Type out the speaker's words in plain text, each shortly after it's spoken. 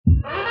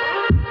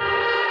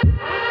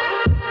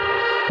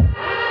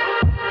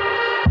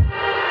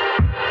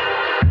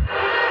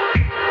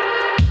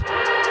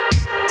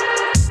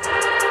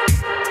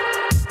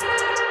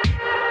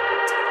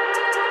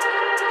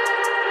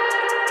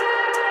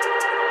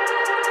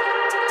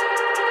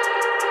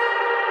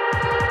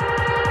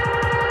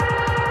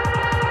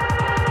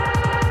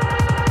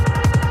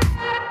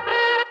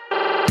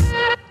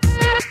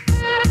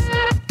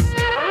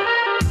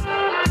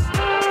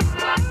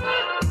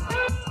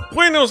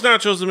Buenos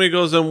nachos,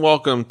 amigos, and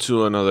welcome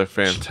to another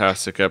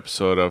fantastic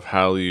episode of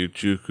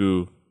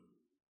Hallyu-Juku.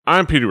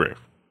 I'm Peter Rave,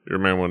 your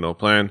man with no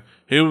plan.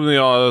 Here with me,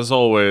 as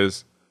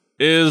always,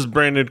 is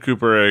Brandon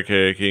Cooper,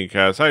 aka King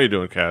Kaz. How you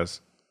doing, Kaz?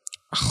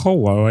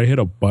 Hello, I hit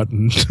a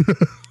button.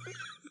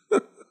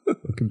 Fucking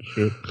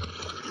shit.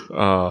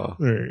 All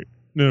right.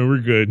 No,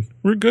 we're good.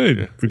 We're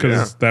good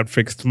because that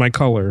fixed my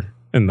color,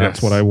 and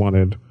that's what I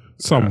wanted.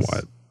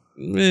 Somewhat.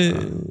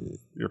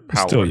 Your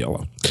power. Still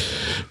yellow.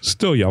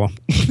 Still yellow.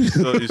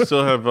 So you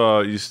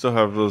still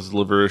have those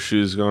liver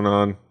issues going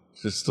on.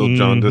 You're still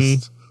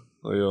jaundiced.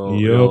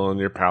 On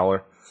your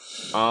pallor.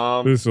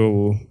 This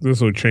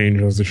will change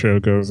as the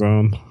show goes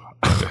on.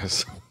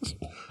 Yes.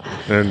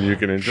 And you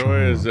can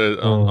enjoy it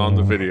on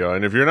the video.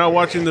 And if you're not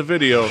watching the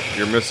video,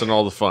 you're missing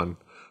all the fun.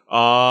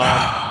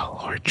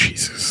 Lord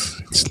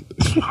Jesus.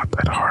 It's not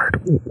that hard.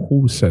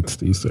 Who sets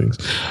these things?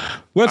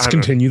 Let's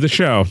continue the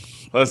show.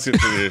 Let's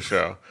continue the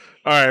show.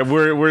 All right,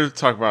 we're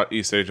talking about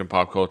East Asian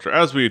pop culture,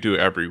 as we do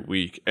every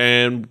week.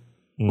 And,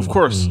 of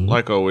course,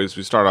 like always,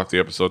 we start off the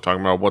episode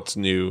talking about what's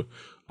new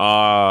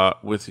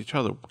with each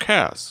other.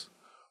 Cass,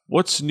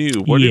 what's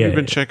new? What have you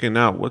been checking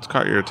out? What's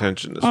caught your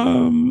attention this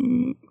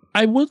week?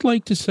 I would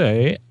like to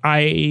say,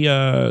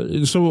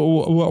 so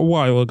a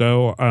while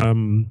ago,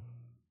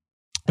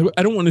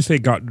 I don't want to say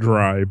got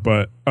dry,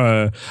 but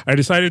I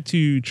decided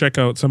to check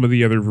out some of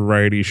the other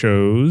variety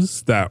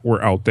shows that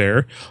were out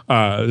there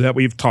that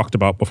we've talked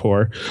about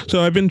before.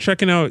 So I've been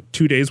checking out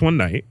 2 Days, One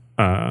Night,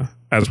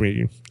 as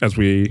we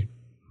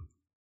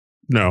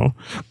know.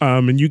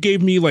 And you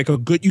gave me like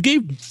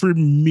for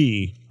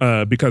me,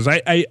 because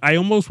I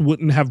almost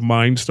wouldn't have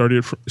mind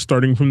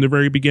starting from the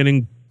very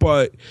beginning,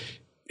 but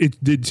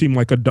it did seem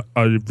like a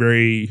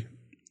very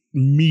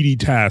meaty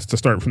task to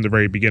start from the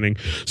very beginning.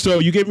 So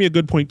you gave me a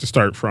good point to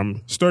start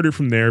from. Started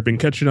from there, been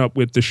catching up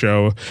with the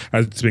show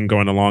as it's been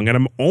going along, and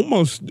I'm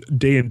almost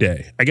day and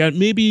day. I got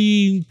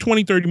maybe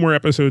 20, 30 more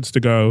episodes to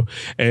go,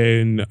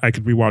 and I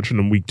could be watching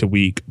them week to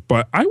week.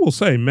 But I will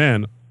say,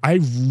 man, I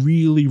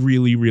really,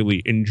 really,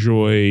 really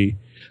enjoy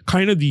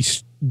kind of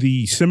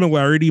the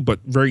similarity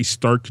but very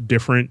stark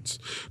difference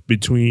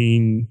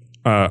between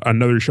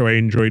another show I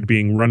enjoyed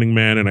being Running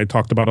Man, and I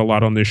talked about a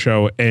lot on this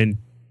show, and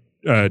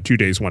 2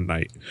 Days, One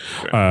Night.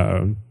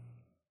 I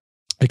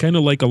kind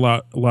of like a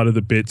lot of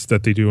the bits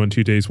that they do on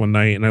 2 Days, One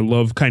Night, and I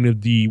love kind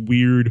of the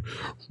weird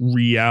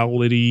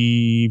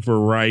reality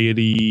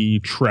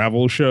variety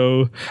travel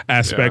show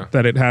aspect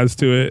that it has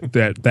to it.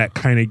 That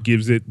kind of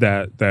gives it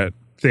that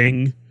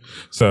thing.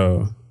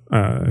 So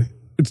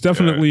it's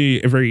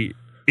definitely a very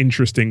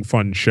interesting,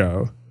 fun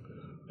show.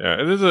 Yeah,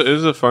 it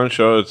is a fun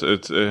show.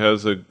 It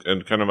has a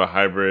kind of a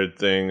hybrid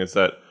thing. It's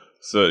that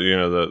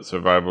the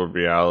survival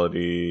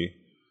reality.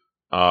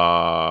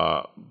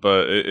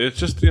 But it's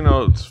just,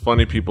 it's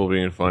funny people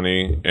being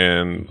funny,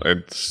 and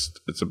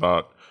it's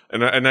about,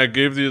 and I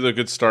gave you the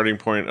good starting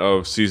point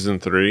of season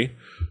 3,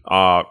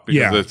 because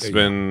it's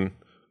been,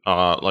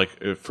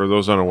 for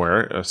those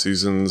unaware,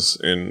 seasons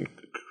in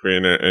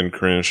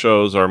Korean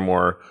shows are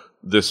more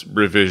this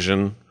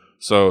revision.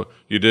 So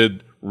you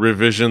did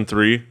revision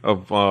 3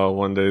 of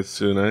 1 day,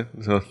 2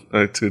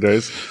 night, 2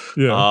 days.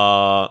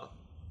 Yeah.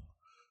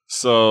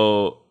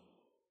 So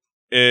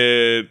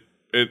in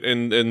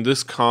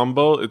this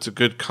combo, it's a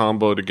good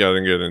combo to get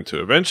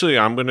into. Eventually,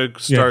 I'm going to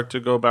start to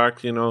go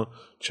back,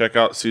 check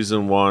out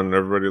season 1.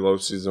 Everybody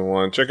loves season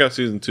 1. Check out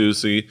season 2,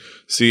 see,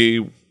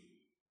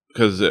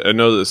 because I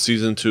know that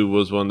season 2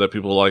 was one that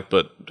people liked,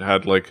 but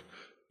had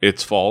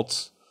its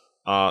faults.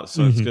 So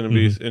it's going to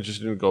be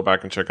interesting to go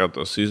back and check out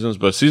those seasons.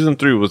 But season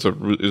 3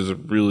 is a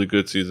really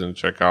good season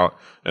to check out.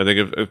 I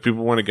think if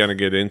people want to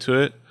get into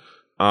it,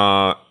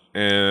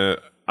 and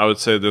I would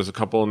say there's a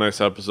couple of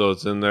nice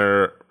episodes in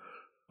there.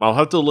 I'll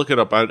have to look it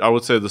up. I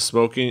would say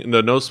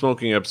the no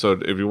smoking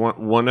episode, if you want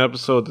one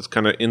episode that's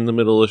kind of in the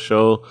middle of the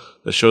show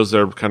that shows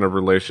their kind of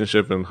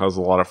relationship and has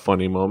a lot of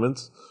funny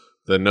moments,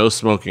 the no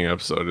smoking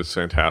episode is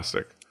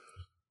fantastic.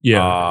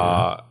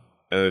 Yeah.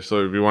 And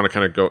so if you want to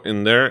kind of go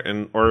in there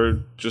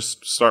or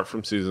just start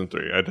from season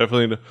 3, I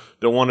definitely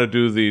don't want to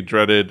do the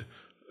dreaded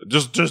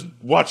just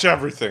watch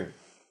everything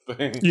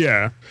thing.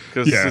 Yeah,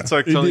 because it's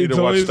like telling you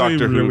to watch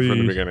Doctor Who from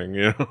the beginning.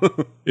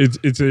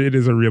 It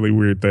is a really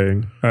weird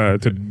thing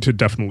to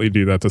definitely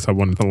do that to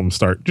someone and tell them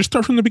just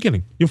start from the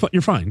beginning.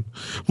 You're fine.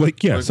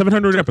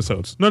 700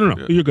 episodos. No,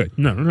 you're good.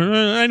 No,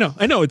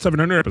 I know it's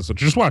 700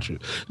 episodes. Just watch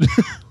it.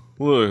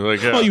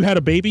 Oh, you had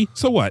a baby?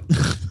 So what?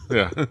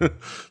 Yeah.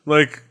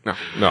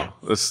 No.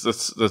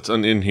 That's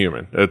an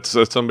inhuman. It's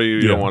somebody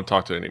you don't want to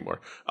talk to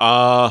anymore.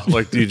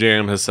 Like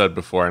DJM has said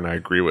before, and I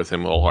agree with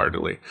him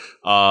wholeheartedly.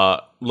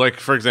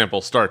 For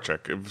example, Star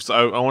Trek.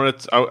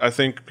 I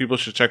think people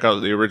should check out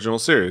the original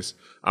series.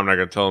 I'm not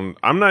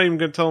even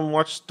gonna tell them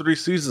watch 3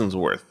 seasons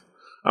worth.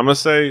 I'm gonna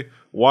say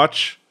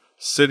watch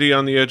City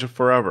on the Edge of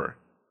Forever.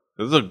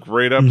 This is a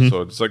great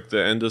episode. It's like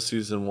the end of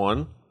season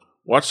 1.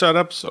 Watch that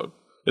episode.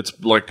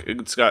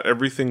 It's got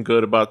everything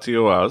good about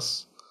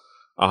TOS.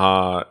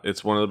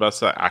 It's one of the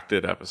best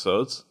acted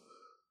episodes,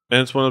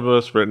 and it's one of the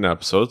best written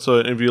episodes. So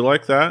if you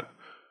like that,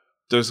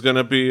 there's going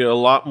to be a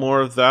lot more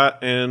of that,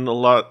 and a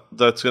lot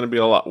that's going to be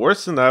a lot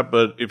worse than that.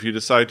 But if you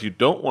decide you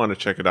don't want to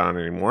check it out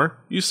anymore,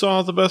 you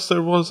saw the best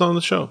there was on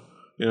the show.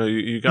 You know,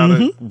 you got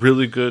a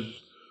really good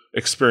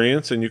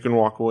experience, and you can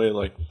walk away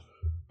like,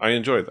 I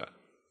enjoyed that.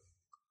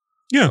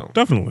 Yeah,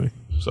 definitely.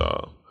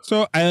 So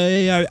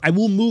I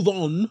will move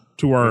on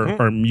to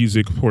our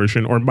music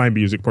portion, or my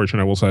music portion,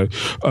 I will say,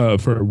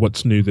 for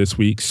what's new this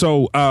week.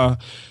 So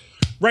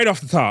right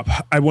off the top,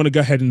 I want to go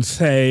ahead and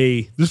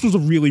say this was a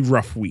really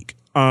rough week.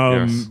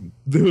 Yes.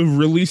 The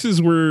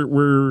releases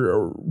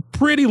were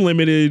pretty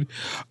limited.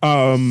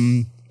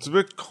 It's a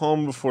bit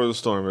calm before the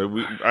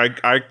storm.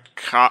 I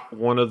caught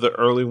one of the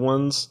early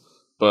ones,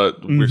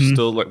 but we're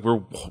still like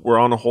we're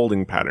on a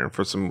holding pattern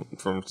for some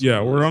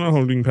we're on a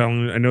holding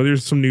pattern. I know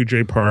there's some new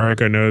J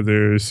Park. I know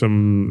there's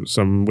some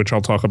which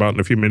I'll talk about in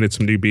a few minutes,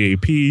 some new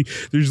BAP.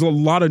 There's a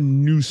lot of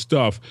new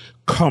stuff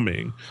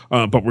coming,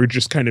 but we're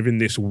just kind of in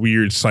this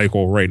weird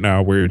cycle right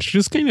now where it's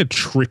just kind of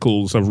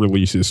trickles of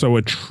releases. So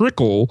a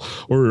trickle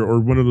or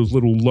one of those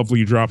little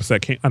lovely drops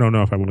that came, I don't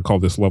know if I want to call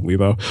this lovely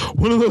though,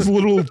 one of those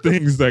little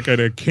things that kind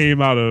of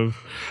came out of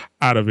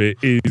it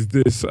is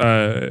this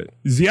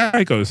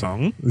Zico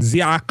song,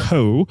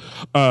 Zico,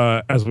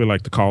 as we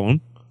like to call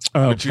them,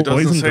 Boys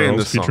and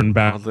Girls featuring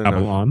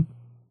Babylon.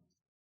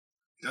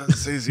 He doesn't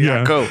say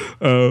Zico.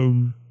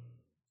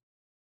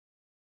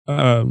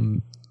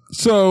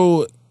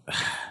 So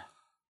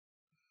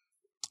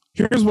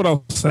here's what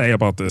I'll say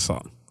about this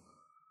song.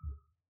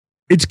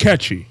 It's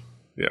catchy.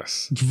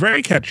 Yes. It's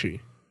very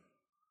catchy.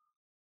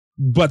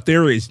 But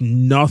there is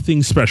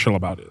nothing special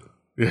about it.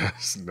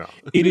 Yes, no.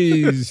 It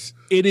is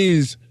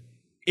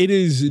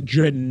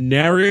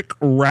generic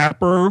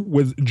rapper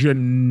with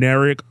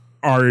generic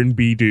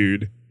R&B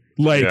dude.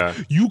 Like,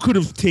 you could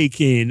have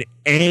taken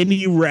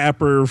any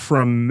rapper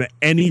from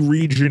any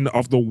region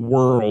of the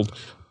world,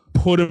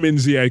 put him in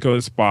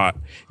Zico's spot.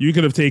 You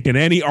could have taken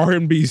any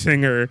R&B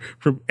singer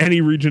from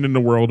any region in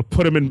the world,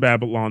 put him in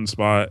Babylon's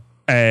spot,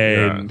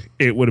 and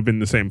it would have been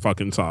the same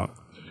fucking song.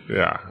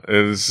 Yeah,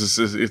 it's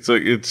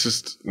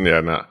just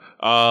no.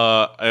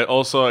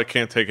 I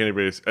can't take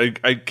anybody's.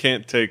 I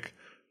can't take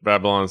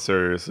Babylon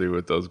seriously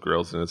with those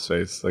grills in his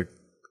face. Like,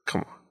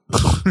 come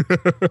on.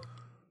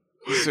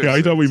 Yeah,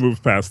 I thought we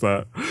moved past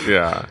that.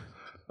 Yeah,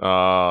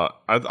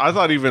 I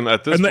thought even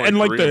at this point,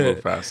 we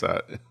moved past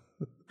that.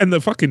 And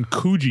the fucking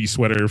Coogee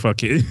sweater,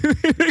 fucking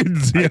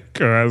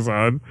Zico has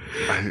on.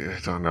 I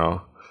don't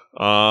know.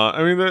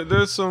 I mean,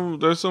 there's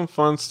some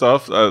fun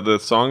stuff. The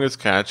song is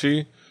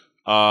catchy.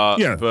 But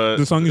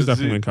the song is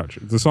definitely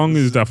catchy. The song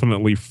is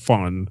definitely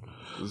fun.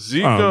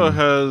 Zico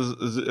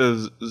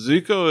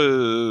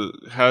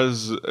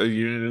has a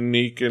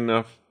unique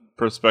enough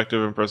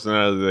perspective and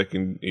personality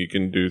that he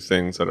can do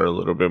things that are a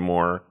little bit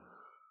more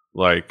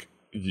like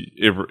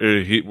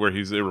where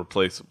he's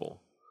irreplaceable.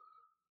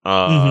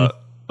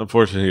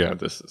 Unfortunately,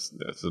 this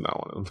is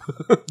not one of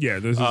them. Yeah,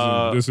 this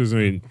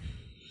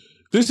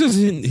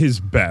isn't his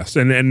best,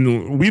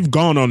 and we've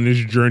gone on this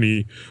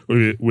journey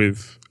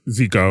with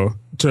Zico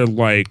to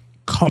like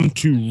come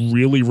to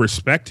really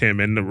respect him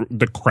and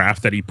the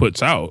craft that he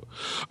puts out.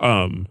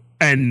 And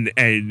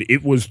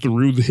it was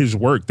through his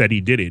work that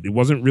he did it. It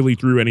wasn't really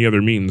through any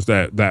other means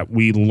that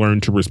we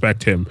learned to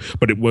respect him,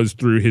 but it was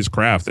through his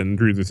craft and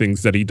through the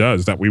things that he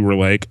does that we were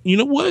like, you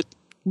know what?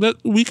 That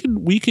we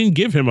can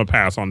give him a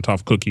pass on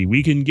Tough Cookie.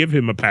 We can give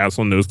him a pass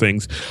on those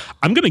things.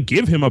 I'm gonna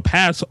give him a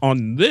pass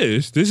on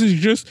this. This is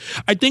just,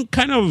 I think,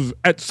 kind of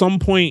at some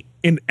point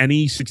in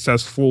any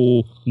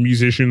successful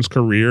musician's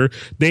career,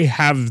 they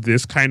have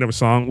this kind of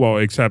song. Well,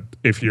 except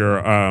if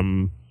you're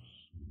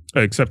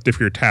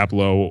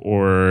Tableau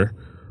or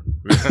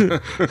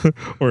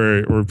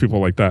or people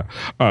like that,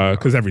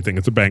 because everything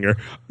is a banger.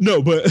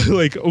 No, but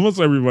like almost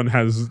everyone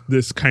has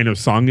this kind of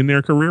song in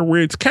their career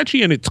where it's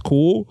catchy and it's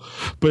cool,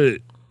 but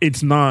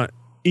it's not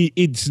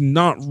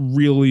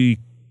really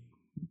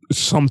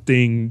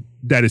something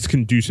that is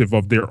conducive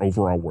of their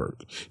overall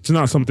work. It's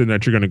not something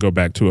that you're going to go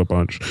back to a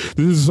bunch.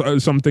 This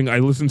is something I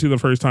listened to the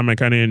first time. I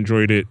kind of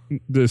enjoyed it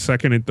the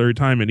second and third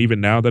time, and even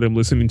now that I'm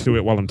listening to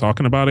it while I'm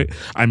talking about it,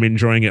 I'm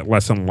enjoying it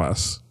less and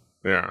less.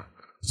 Yeah.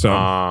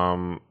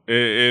 So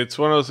it's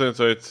one of those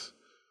things.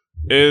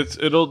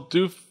 It'll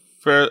do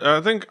fair. I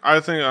think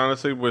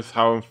honestly with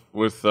how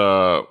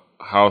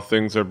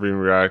things are being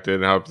reacted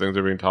and how things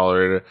are being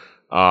tolerated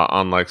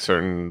on like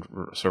certain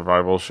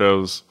survival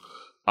shows.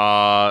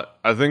 I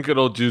think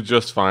it'll do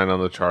just fine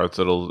on the charts.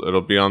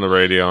 It'll be on the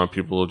radio and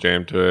people will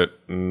jam to it,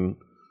 and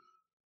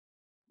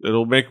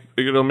it'll make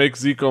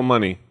Zico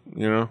money,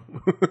 you know.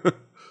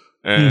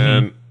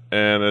 And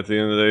at the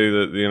end of the day,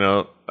 that, you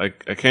know, I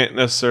can't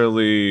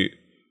necessarily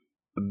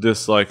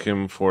dislike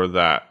him for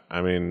that.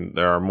 I mean,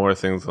 there are more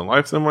things in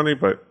life than money,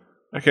 but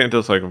I can't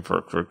dislike him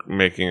for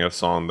making a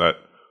song that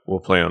will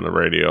play on the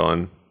radio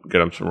and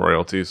get him some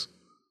royalties.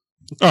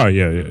 Oh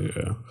yeah.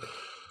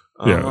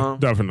 Yeah,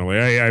 definitely.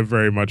 I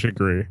very much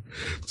agree.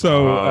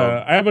 So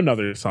I have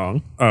another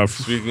song.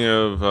 Speaking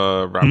of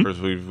rappers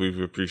we've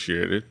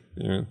appreciated.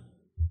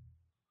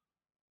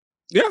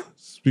 Yeah.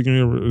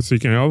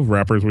 speaking of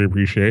rappers we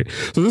appreciate.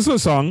 So this is a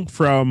song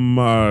from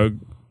a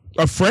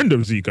friend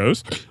of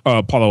Zico's,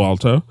 Palo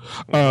Alto,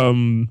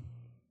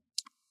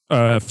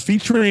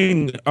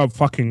 featuring a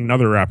fucking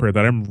another rapper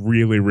that I'm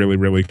really, really,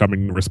 really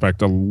coming to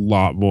respect a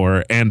lot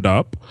more, and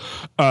up.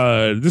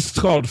 This is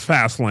called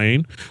Fast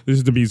Lane. This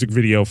is the music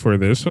video for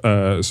this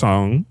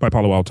song by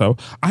Palo Alto.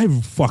 I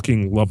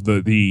fucking love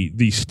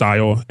the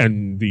style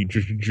and the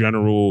just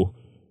general,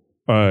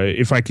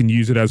 if I can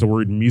use it as a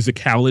word,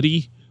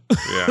 musicality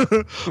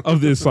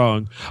of this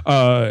song.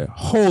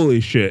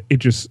 Holy shit, it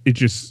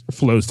just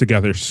flows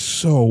together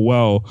so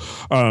well.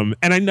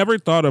 And I never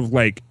thought of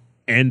like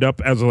end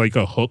up as like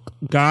a hook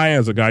guy,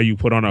 as a guy you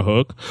put on a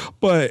hook,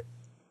 but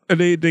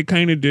they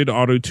kind of did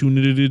auto-tune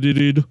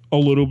it a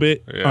little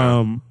bit.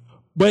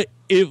 But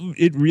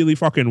it really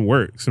fucking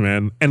works,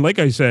 man. And like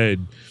I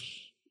said,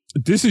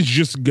 this is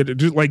just good.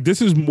 Just like,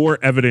 this is more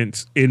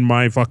evidence in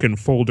my fucking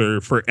folder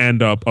for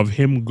end up of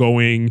him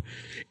going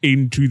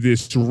into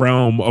this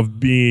realm of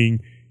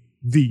being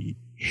the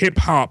hip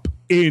hop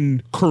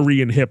in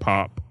Korean hip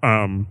hop.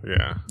 I'm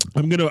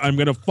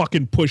gonna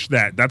fucking push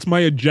that. That's my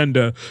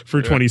agenda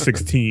for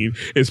 2016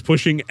 is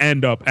pushing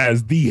end up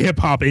as the hip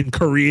hop in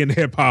Korean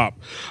hip hop.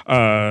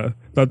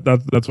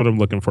 That's what I'm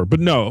looking for. But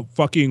no,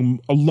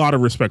 fucking a lot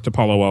of respect to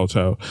Palo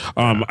Alto.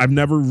 I've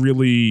never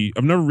really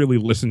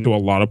listened to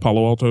a lot of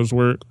Palo Alto's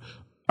work.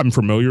 I'm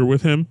familiar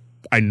with him.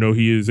 I know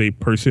he is a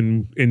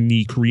person in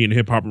the Korean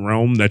hip hop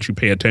realm that you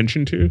pay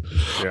attention to.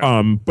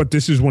 But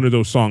this is one of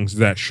those songs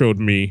that showed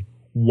me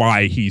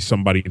why he's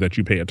somebody that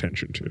you pay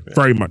attention to.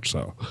 Very much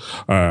so.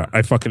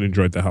 I fucking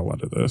enjoyed the hell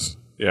out of this.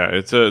 Yeah,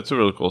 it's a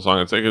really cool song.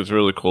 It's a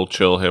really cool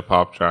chill hip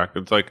hop track.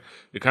 It's like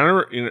it kind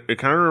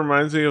of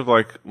reminds me of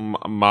like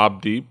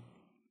Mobb Deep,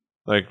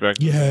 like back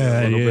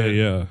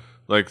bit.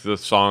 Like the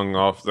songs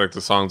off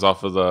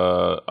of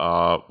the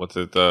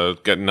the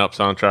Getting Up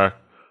soundtrack.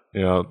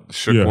 You know,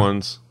 Shook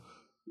Ones.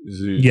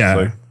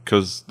 Like,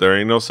 because there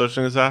ain't no such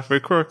thing as halfway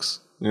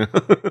crooks.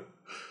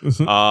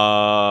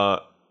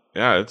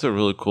 Yeah, it's a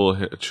really cool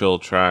chill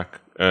track.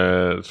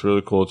 It's a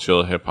really cool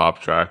chill hip hop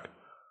track.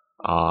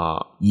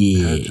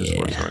 It just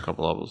works on a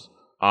couple levels.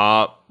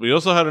 We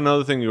also had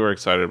another thing you were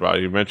excited about.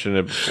 You mentioned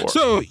it before.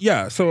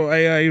 So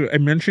I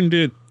mentioned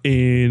it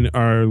in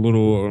our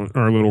little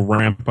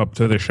ramp up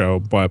to the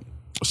show, but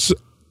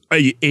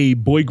a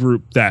boy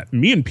group that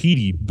me and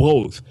Petey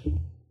both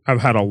have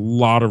had a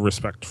lot of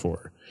respect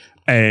for,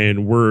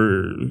 and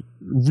we're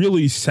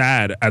really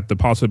sad at the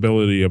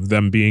possibility of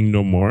them being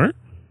no more,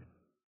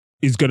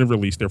 is going to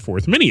release their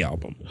fourth mini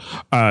album,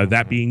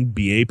 that being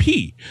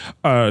BAP.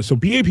 So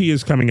BAP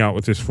is coming out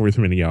with this fourth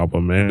mini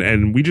album,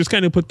 and we just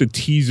kind of put the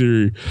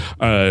teaser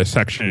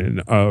section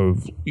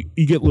of,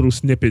 you get little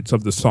snippets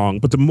of the song,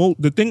 but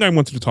the thing I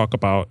wanted to talk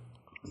about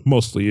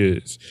mostly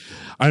is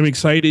I'm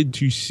excited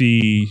to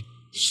see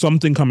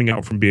something coming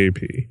out from BAP.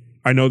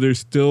 I know there's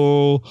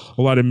still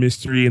a lot of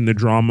mystery in the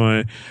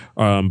drama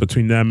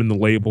between them and the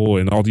label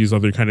and all these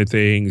other kind of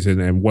things,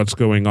 and what's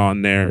going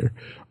on there.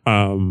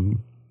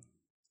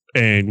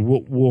 And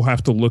we'll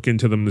have to look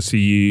into them to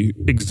see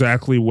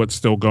exactly what's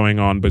still going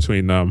on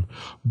between them.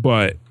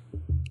 But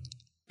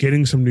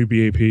getting some new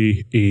BAP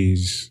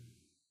is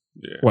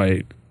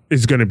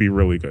is going to be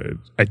really good,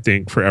 I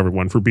think, for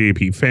everyone, for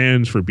BAP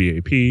fans, for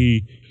BAP,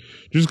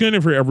 just kind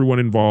of for everyone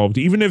involved.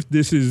 Even if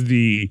this is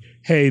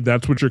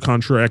that's what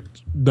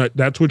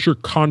that's what you're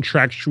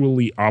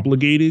contractually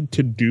obligated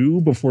to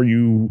do before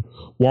you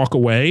walk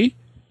away.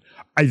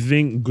 I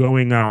think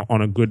going out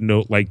on a good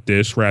note like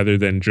this, rather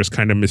than just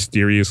kind of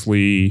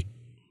mysteriously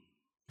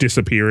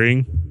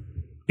disappearing,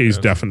 is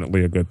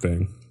definitely a good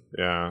thing.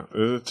 Yeah,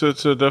 it's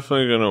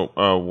definitely going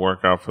to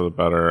work out for the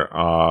better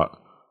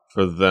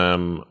for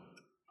them.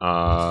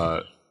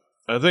 I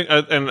think,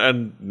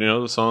 and you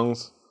know, the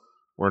songs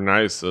were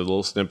nice. The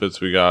little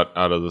snippets we got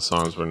out of the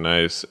songs were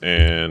nice,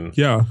 and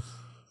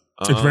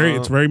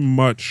it's very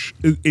much.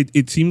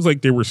 It seems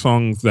like there were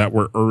songs that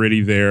were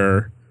already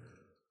there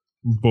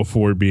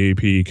before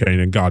BAP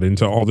kind of got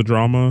into all the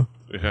drama.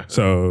 Yeah.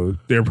 So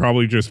they're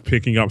probably just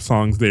picking up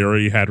songs they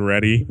already had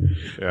ready.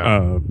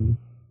 Yeah.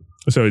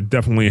 So it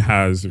definitely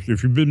has, if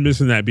you've been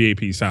missing that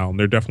BAP sound,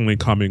 they're definitely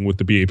coming with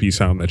the BAP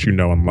sound that you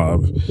know and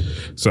love.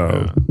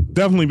 So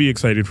definitely be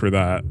excited for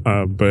that.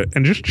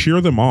 And just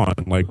cheer them on,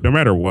 like, no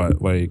matter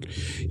what. Like,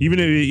 even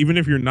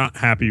if you're not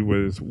happy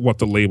with what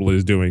the label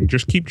is doing,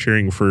 just keep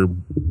cheering for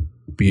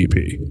BAP.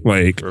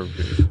 Like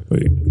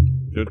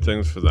good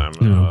things for them.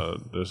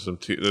 There's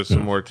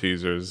some more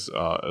teasers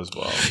as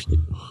well.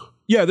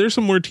 Yeah, there's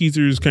some more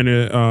teasers. Kind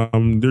of,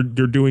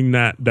 they're doing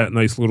that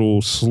nice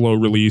little slow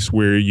release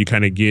where you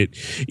kind of get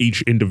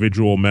each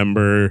individual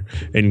member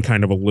and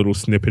kind of a little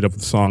snippet of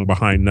the song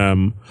behind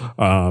them,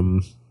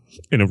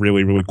 in a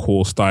really, really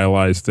cool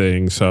stylized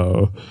thing.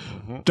 So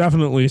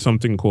definitely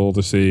something cool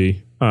to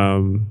see.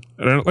 And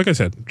like I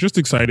said, just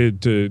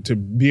excited to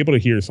be able to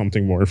hear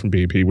something more from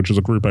BAP, which is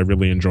a group I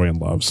really enjoy and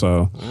love.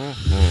 So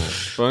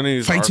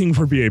Bunnies fighting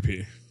for BAP.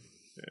 Yeah.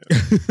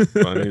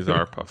 Bunnies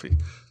are puffy.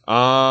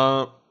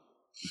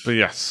 But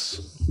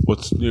yes,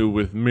 what's new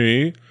with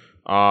me?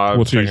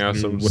 Checking out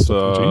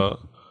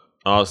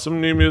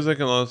some new music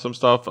and some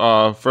stuff.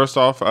 First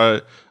off,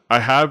 I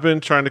have been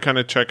trying to kind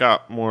of check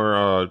out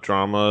more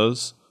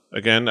dramas.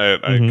 Again, I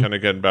kind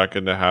of get back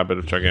in the habit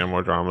of checking out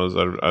more dramas.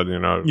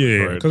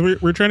 Because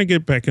we're trying to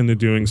get back into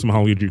doing some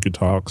Hollywood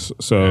talks.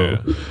 So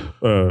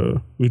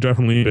we've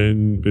definitely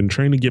been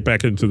trying to get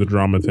back into the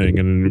drama thing,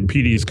 and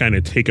PD's kind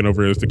of taken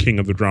over as the king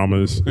of the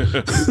dramas.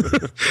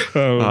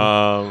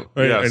 And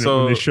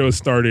when the show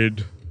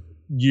started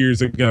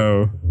years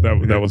ago,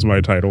 that was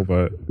my title,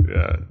 but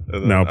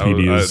now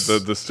PD is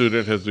the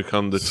student has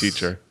become the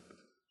teacher.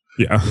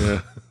 Yeah.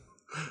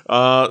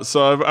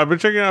 So I've been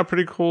checking out a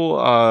pretty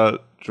cool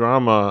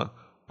drama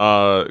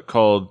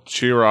called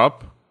Cheer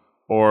Up,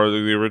 or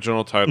the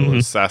original title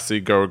is Sassy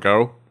Go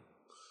Go.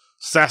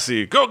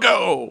 Sassy Go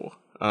Go!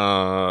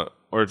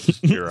 Or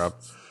just Cheer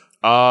Up.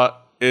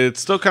 It's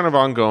still kind of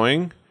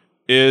ongoing.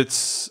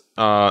 It's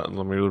let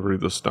me read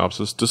the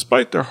synopsis.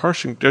 Despite their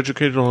harsh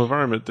educational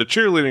environment, the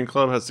cheerleading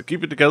club has to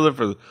keep it together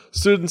for the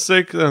students'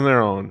 sake and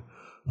their own.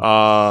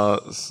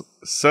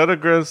 Set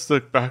against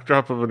the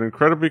backdrop of an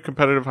incredibly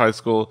competitive high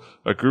school,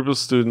 a group of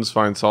students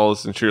find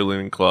solace in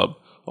cheerleading club.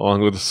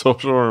 Along with the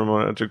social and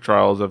romantic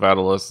trials of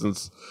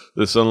adolescence,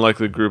 this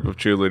unlikely group of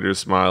cheerleaders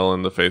smile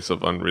in the face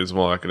of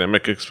unreasonable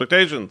academic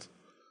expectations.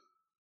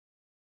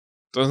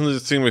 Doesn't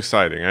it seem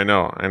exciting? I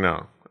know.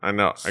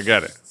 I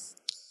get it.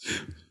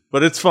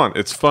 But it's fun.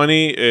 It's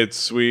funny. It's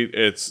sweet.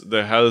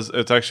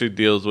 It actually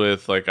deals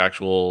with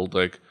actual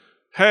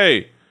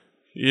hey,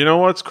 you know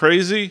what's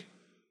crazy?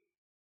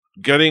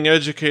 Getting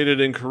educated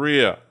in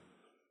Korea.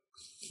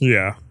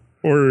 Yeah.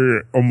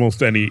 Or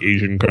almost any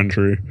Asian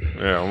country.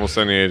 Yeah, almost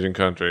any Asian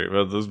country.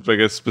 But I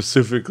guess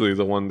specifically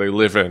the one they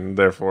live in,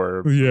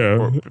 therefore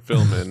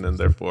film in, and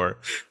therefore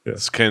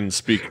can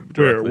speak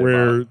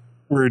directly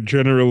where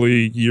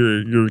generally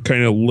you're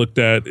kind of looked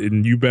at,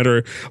 and you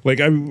better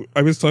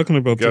I was talking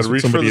about this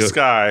with somebody. Reach for the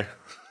sky.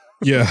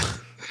 Yeah,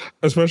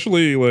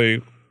 especially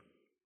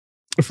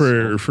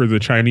for the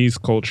Chinese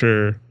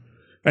culture,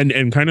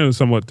 and kind of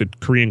somewhat the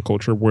Korean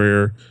culture,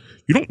 where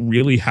you don't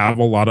really have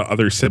a lot of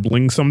other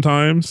siblings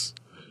sometimes,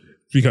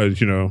 because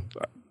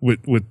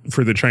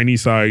for the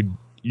Chinese side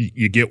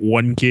you get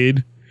one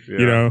kid,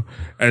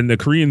 and the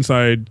Korean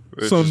side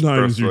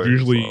sometimes you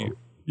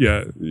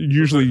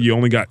usually you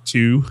only got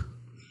two.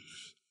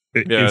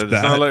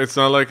 It's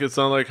not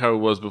like how it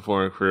was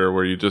before in Korea,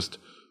 where you just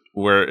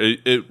where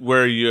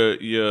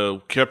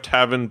you kept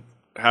having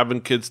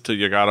kids till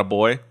you got a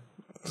boy.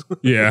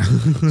 Yeah.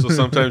 So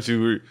sometimes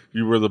you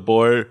were the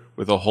boy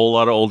with a whole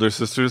lot of older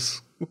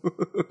sisters.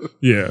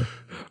 Yeah.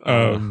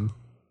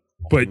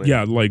 But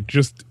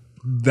just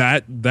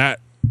that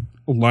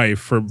life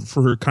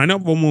for kind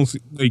of almost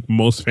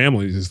most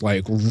families is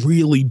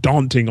really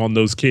daunting on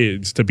those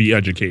kids to be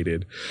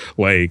educated.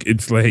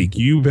 It's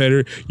you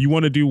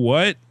want to do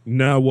what?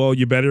 No, well,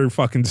 you better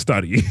fucking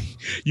study.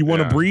 You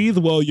want to breathe?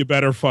 Well, you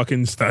better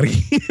fucking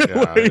study.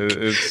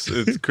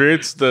 It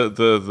creates the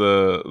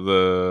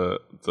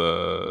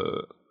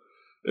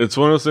it's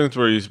one of those things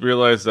where you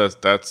realize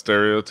that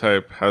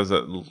stereotype has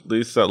at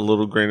least that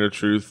little grain of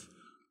truth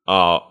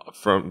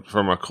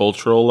from a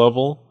cultural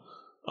level.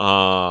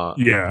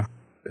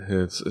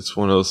 It's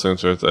one of those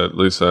things where it's at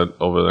least that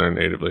over there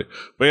natively.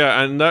 But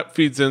yeah, and that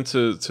feeds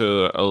into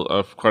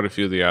quite a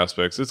few of the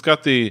aspects. It's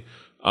got these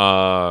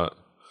are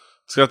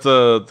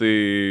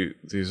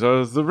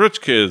the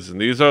rich kids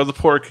and these are the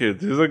poor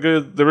kids. These are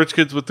the rich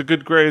kids with the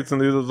good grades, and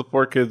these are the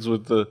poor kids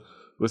with the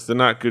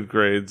not good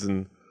grades,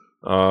 and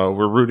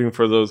we're rooting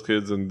for those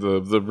kids, and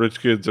the rich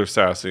kids are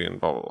sassy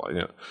and blah blah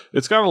blah.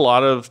 It's got a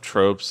lot of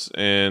tropes,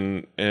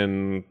 and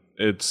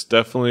it's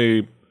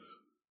definitely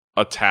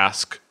a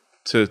task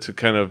to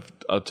kind of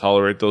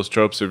tolerate those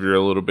tropes if you're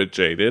a little bit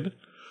jaded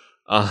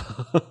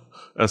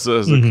as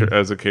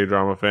a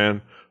K-drama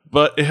fan.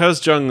 But it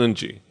has Jung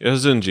Eun-ji. It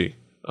has Eun-ji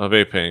of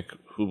A-Pink,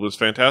 who was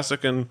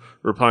fantastic in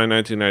Reply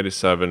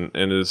 1997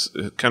 and is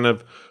kind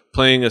of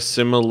playing a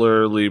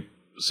similar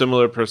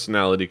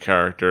personality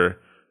character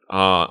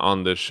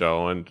on this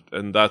show,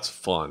 and that's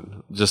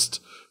fun.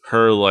 Just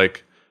her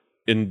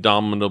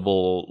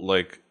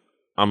indomitable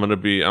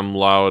I'm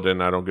loud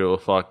and I don't give a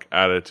fuck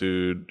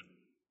attitude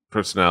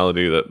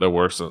personality that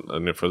works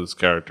for this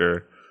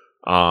character.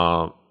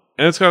 And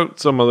it's got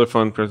some other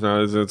fun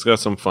personalities, and it's got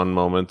some fun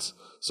moments.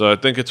 So I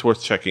think it's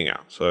worth checking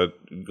out. So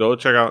go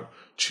check out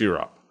Cheer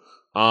Up.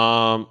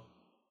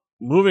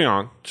 Moving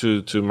on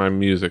to my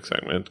music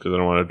segment, because I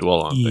don't want to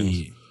dwell on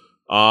things.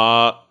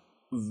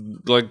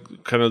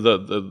 Kind of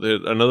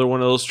the another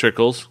one of those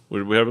trickles.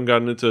 We haven't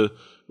gotten into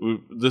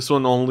this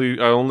one.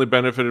 I only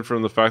benefited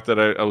from the fact that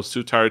I was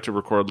too tired to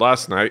record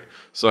last night,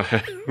 so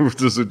I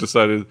just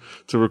decided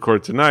to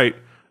record tonight.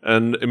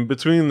 And in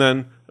between,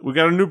 then we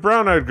got a new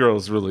Brown Eyed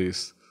Girls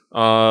release.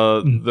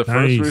 Brown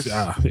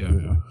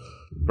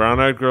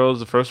Eyed Girls,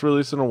 the first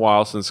release in a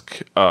while since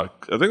I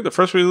think the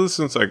first release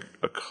since a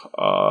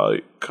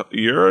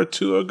year or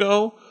two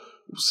ago.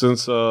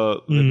 Since they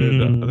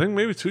did, I think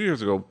maybe 2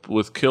 years ago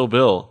with Kill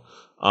Bill.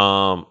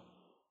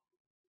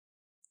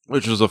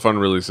 which was a fun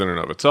release in and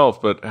of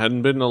itself, but has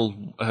been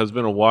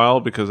a while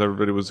because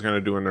everybody was kind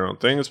of doing their own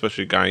thing,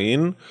 especially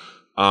Gain.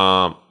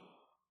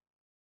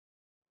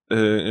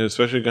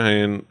 Especially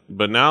Gain,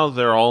 but now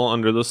they're all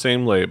under the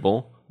same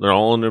label. They're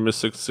all under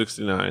Mystic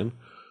 69.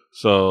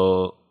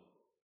 So,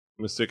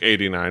 Mystic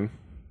 89.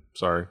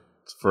 Sorry,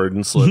 it's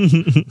Freudian slip.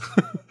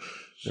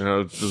 You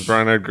know, just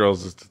brown-eyed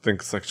girls just to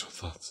think sexual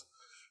thoughts.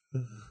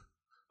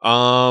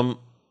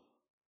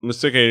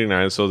 Mystic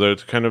 89. So they're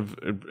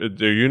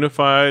they're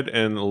unified,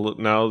 and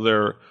now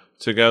they're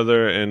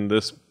together, and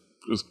this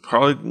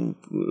probably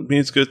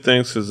means good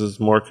things because there's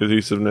more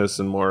cohesiveness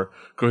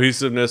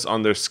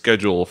on their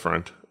schedule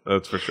front.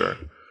 That's for sure.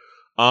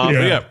 But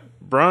yeah,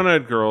 Brown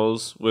Eyed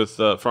Girls with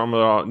from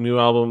a new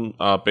album,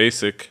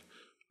 Basic,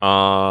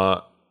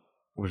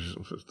 which is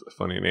a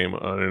funny name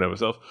in and of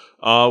itself,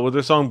 with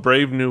their song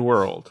 "Brave New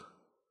World,"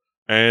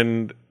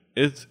 and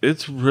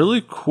it's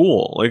really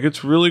cool. Like,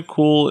 it's really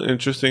cool,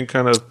 interesting,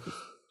 kind of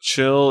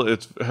chill.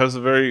 It has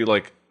a very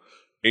like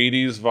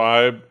 80s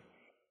vibe,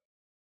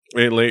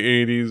 late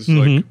 80s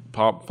like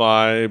pop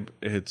vibe.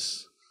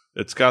 It's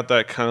got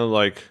that kind of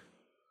like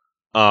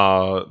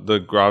the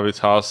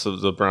gravitas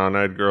of the Brown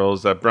Eyed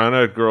Girls. That Brown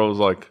Eyed Girls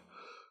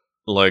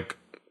like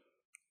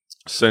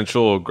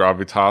sensual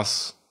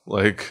gravitas,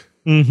 like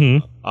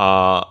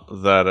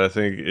that I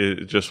think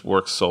it just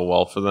works so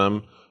well for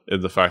them.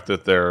 In the fact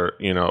that they're,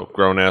 you know,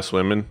 grown ass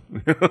women.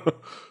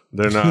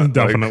 They're not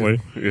definitely.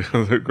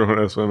 They're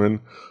grown ass women.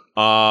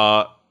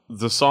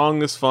 The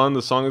song is fun.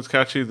 The song is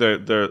catchy.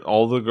 They're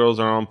all the girls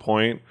are on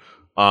point.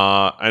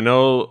 I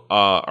know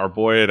our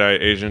boy at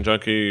Asian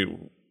Junkie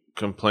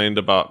complained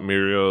about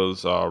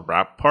Mirio's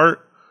rap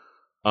part.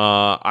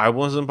 I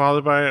wasn't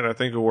bothered by it. I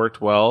think it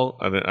worked well.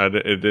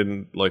 It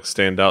didn't like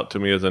stand out to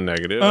me as a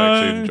negative. I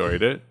actually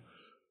enjoyed it.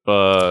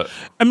 But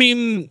I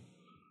mean,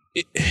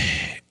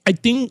 I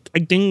think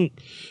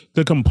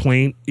the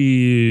complaint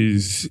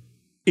is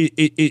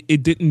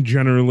it didn't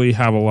generally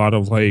have a lot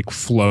of like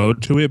flow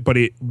to it, but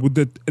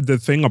the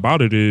thing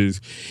about it is,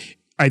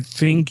 I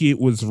think it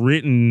was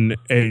written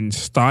and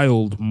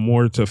styled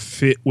more to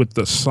fit with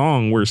the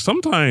song, where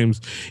sometimes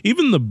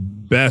even the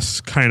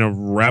best kind of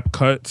rap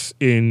cuts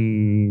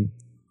in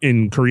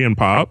Korean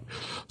pop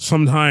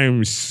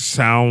sometimes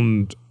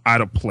sound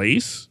out of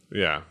place.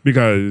 Yeah.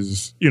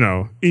 Because, you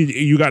know,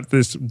 you got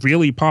this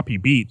really poppy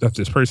beat that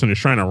this person is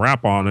trying to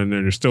rap on, and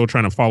they're still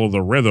trying to follow the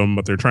rhythm,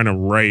 but they're trying to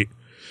write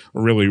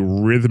a really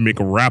rhythmic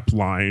rap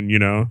line, you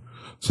know?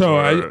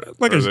 So,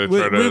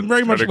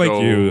 very much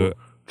like you.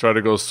 Try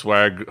to go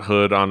swag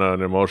hood on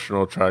an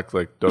emotional track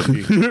like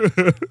Dougie.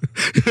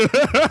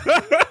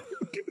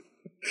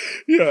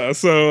 Yeah,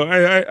 so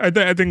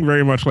I think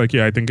very much like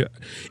you. I think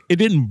it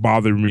didn't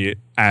bother me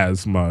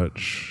as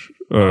much.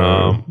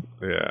 Yeah.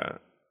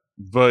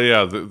 But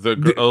yeah,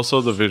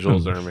 also the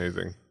visuals are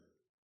amazing.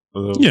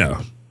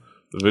 Yeah,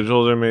 the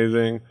visuals are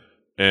amazing,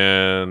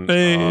 and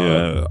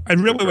I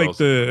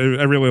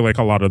really like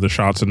a lot of the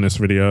shots in this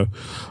video.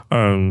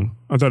 I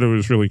thought it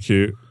was really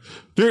cute.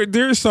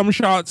 There's some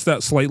shots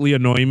that slightly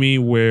annoy me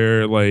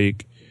where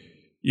like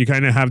you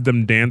kind of have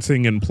them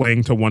dancing and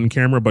playing to one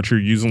camera, but you're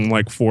using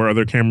like 4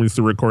 other cameras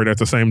to record at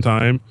the same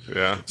time.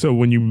 Yeah. So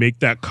when you make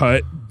that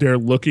cut, they're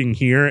looking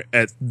here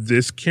at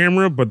this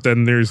camera, but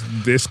then there's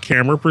this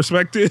camera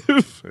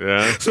perspective.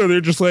 Yeah. So they're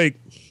just like,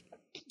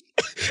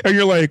 and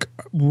you're like,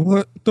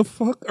 what the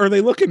fuck are they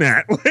looking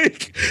at?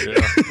 Like,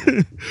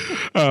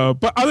 yeah.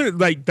 But other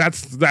like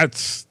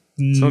that's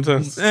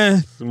sometimes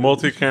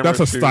multi-camera.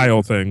 That's a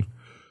style thing.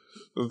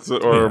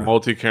 Or a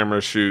multi-camera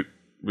shoot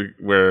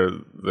where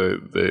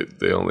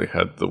they only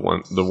had the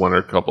one or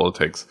a couple of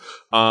takes.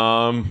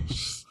 But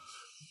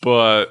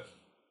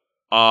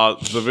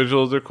the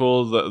visuals are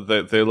cool.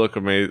 They look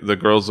amazing. The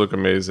girls look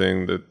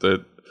amazing.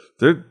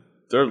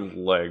 Their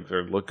legs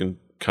are looking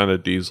kind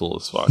of diesel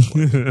as fuck.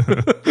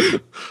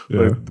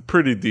 Like,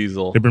 pretty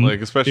diesel.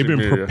 Like, especially they've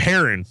been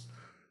preparing.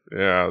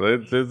 Yeah,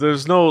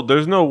 there's no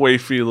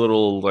wafy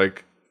little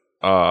like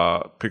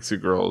pixie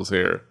girls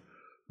here.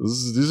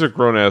 These are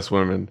grown ass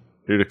women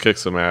here to kick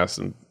some ass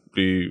and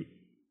be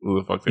who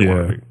the fuck they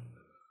want to be.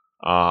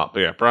 But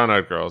yeah, Brown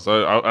Eyed Girls.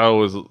 I've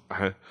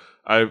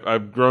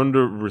grown to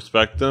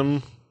respect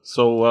them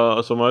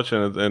so much,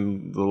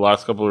 and the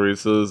last couple of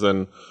releases,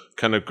 and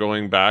kind of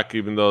going back,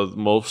 even though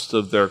most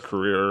of their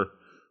career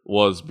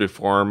was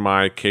before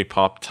my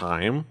K-pop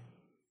time.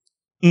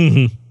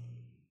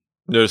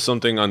 There's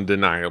something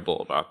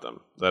undeniable about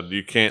them that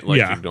you can't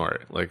ignore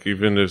it. Like,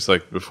 even if it's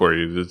like before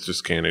you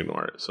just can't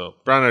ignore it. So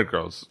Brown Eyed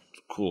Girls,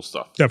 cool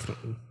stuff.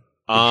 Definitely.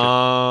 So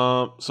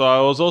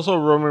I was also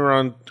roaming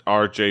around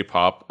our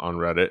J-pop on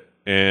Reddit,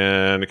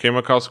 and I came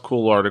across a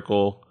cool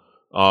article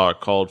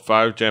called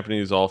 5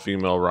 Japanese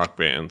all-female rock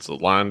bands, The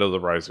Land of the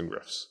Rising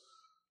Riffs.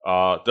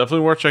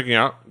 Definitely worth checking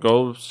out.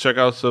 Go check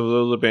out some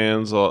of the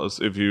bands.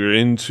 If you're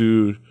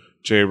into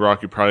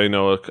J-rock, you probably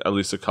know at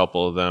least a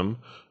couple of them.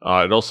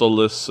 It also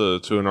lists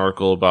to an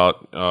article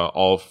about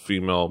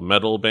all-female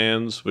metal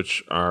bands,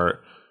 which are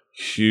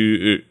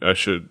huge. I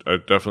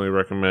definitely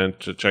recommend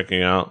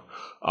checking out.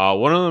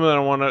 One of them that I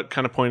want to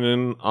kind of point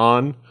in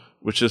on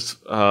which is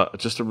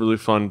just a really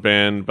fun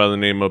band by the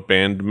name of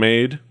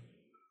Bandmade.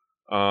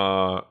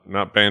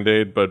 Not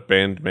Band-Aid, but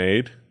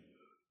Bandmade.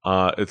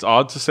 It's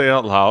odd to say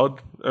out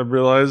loud, I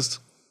realized.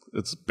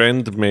 It's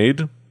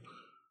Bandmade,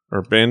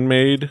 or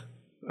Bandmade,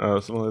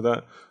 something like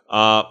that.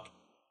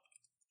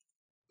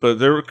 But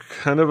they're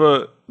kind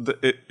of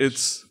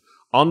it's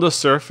on the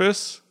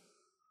surface,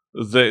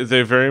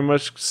 they very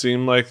much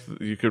seem like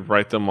you could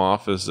write them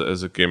off as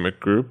a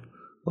gimmick group.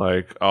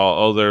 Like,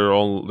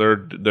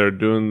 they're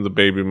doing the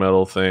baby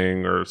metal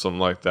thing or something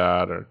like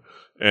that,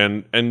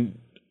 and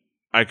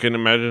I can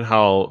imagine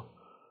how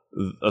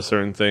a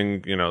certain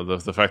thing,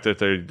 the fact that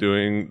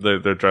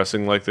they're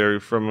dressing like they're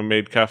from a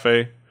maid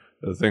cafe,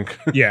 I think,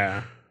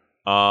 Yeah.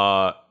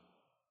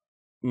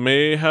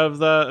 may have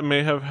that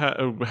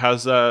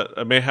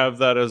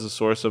as a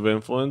source of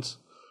influence.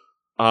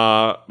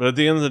 But at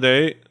the end of the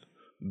day,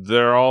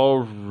 they're all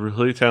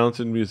really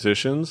talented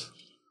musicians,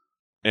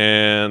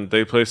 and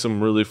they play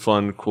some really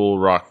fun, cool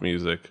rock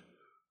music.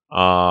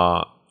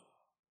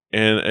 And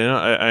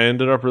I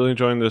ended up really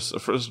enjoying this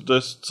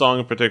song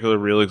in particular,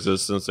 Real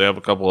Existence. They have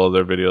a couple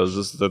other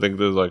videos. I think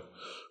there's like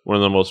one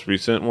of the most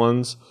recent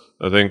ones.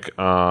 I think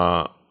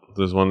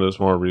there's one that's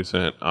more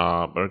recent,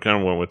 but I kind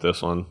of went with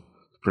this one.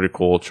 Pretty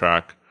cool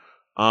track.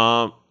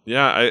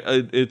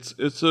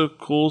 It's a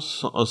cool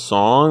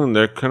song, and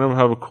they kind of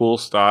have a cool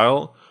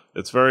style.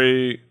 It's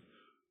very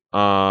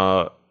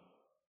I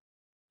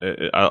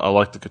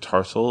like the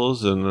guitar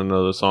solos. And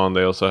another song,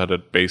 they also had a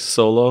bass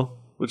solo,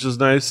 which is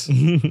nice.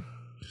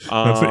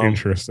 That's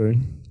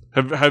interesting.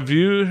 Have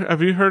you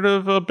heard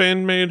of a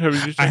Bandmade? Have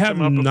you checked I have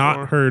them out before?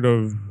 not heard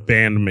of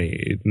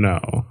Bandmade.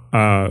 No.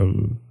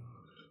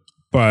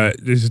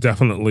 But this is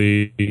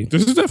definitely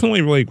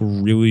like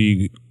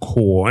really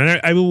cool,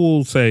 and I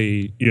will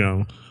say,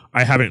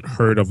 I haven't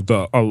heard of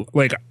the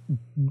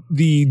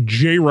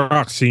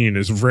J-rock scene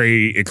is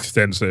very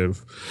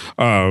extensive,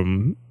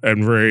 and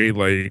very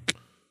like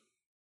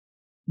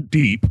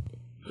deep.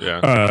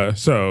 Yeah.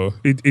 So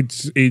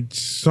it's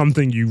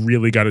something you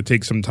really got to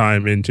take some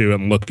time into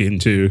and look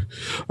into.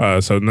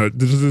 So no,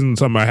 this isn't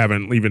something I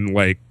haven't even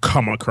like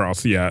come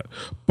across yet,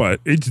 but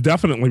it's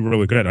definitely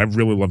really good. I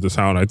really love the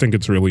sound. I think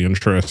it's really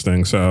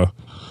interesting. So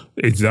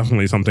it's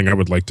definitely something I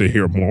would like to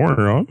hear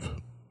more of.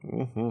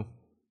 Mm-hmm.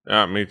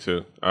 Yeah, me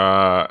too.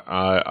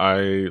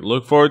 I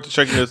look forward to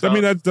checking this out. I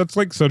mean, that's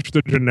like such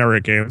the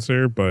generic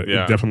answer, but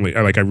yeah. Definitely,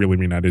 I really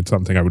mean that. It's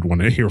something I would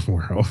want to hear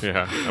more of.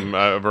 Yeah,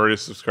 I've already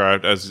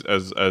subscribed, as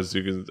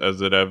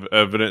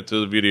evident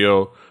to the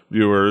video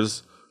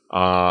viewers.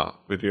 I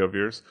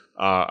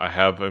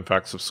have in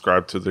fact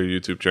subscribed to their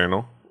YouTube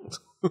channel,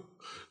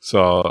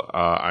 so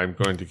I'm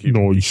going to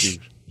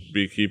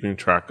be keeping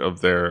track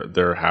of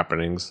their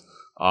happenings.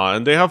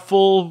 And they have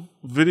full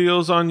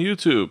videos on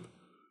YouTube.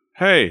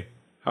 Hey.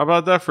 How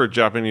about that for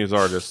Japanese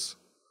artists?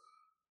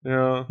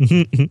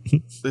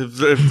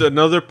 If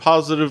another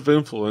positive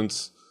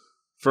influence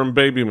from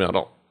baby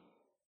metal.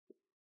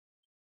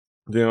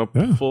 Give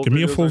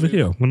me a full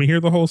video. Let me hear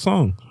the whole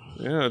song.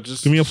 Yeah,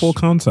 just give me a full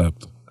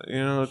concept.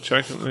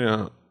 Check.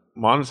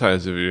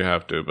 Monetize if you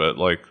have to, but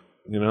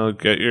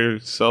get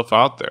yourself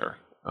out there.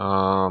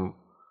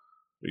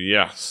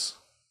 Yes.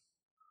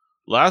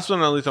 Last but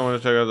not least, I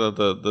want to check out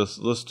this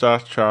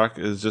track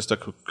is just a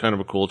kind of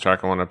a cool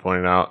track I want to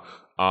point out.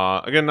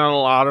 Again, not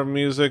a lot of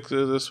music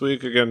this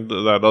week. Again,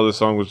 that other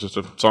song was just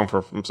a song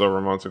from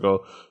several months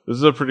ago. This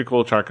is a pretty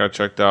cool track I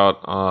checked out.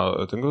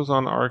 I think it was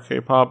on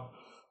RK-Pop.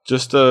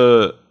 Just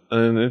an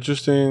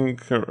interesting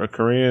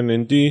Korean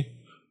indie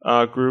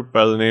group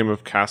by the name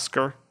of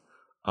Casker.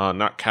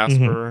 Not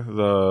Casper,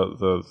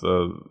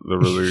 the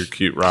really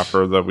cute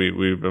rapper that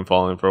we've been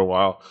following for a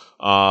while.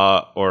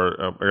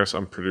 Or I guess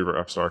I'm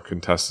sorry,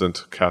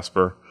 contestant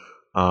Casper,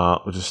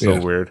 which is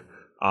so weird.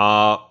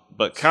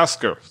 But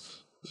Casker.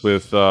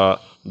 With the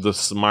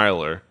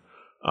Smiler,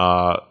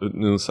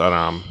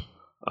 Nunsaram,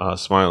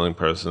 smiling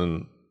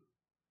person.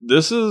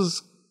 This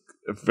is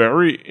a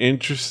very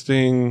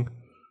interesting,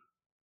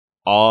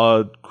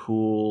 odd,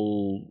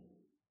 cool,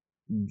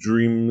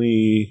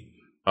 dreamy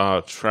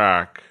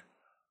track.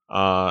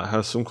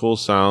 Has some cool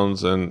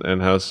sounds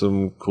and has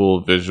some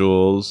cool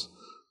visuals.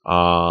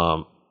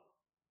 I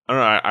don't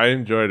know. I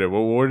enjoyed it.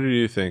 What did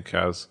you think,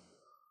 Kaz?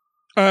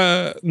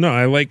 No,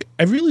 I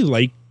really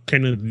like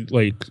kind of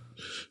like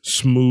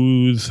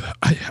smooth.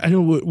 I don't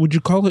know. Would you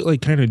call it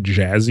like kind of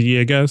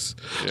jazzy? I guess.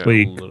 Yeah,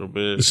 like a little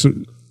bit. So,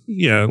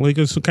 yeah, like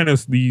it's kind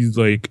of these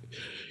like.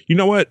 You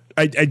know what?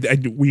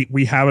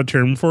 We have a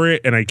term for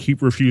it, and I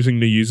keep refusing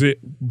to use it.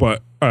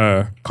 But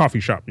coffee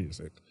shop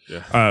music.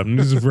 Yeah.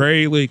 This is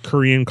very like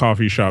Korean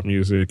coffee shop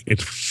music.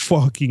 It's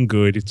fucking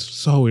good. It's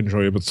so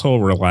enjoyable. It's so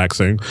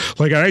relaxing.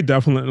 Like I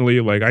definitely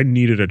I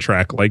needed a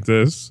track like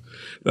this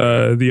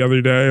the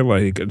other day.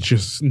 Like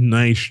just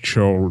nice,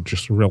 chill,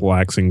 just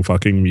relaxing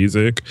fucking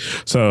music.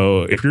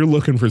 So if you're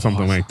looking for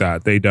something like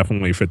that, they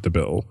definitely fit the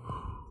bill.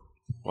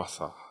 What's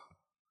up?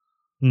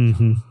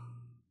 Mm-hmm.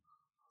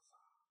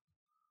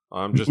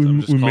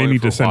 We may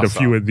need to send a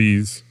few of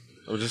these.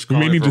 I'm just we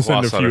may need to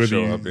send a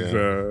few of these.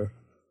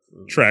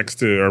 tracks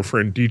to our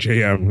friend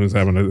DJM, who's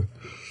having a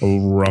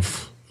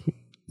rough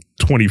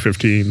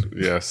 2015.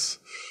 Yes.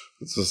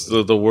 It's just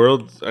the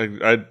world.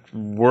 The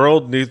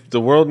world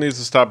needs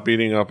to stop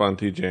beating up on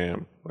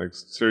TJM. Like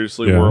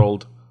seriously,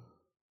 world,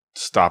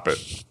 stop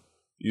it.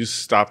 You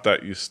stop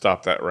that. You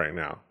stop that right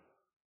now.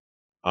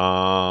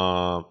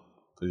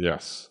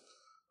 Yes.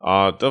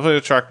 Definitely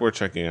a track we're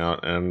checking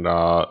out, and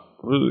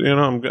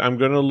I'm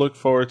gonna look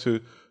forward to.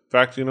 In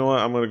fact, you know what?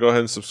 I'm gonna go ahead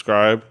and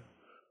subscribe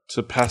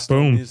to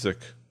Pastel Music.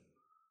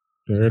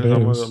 There it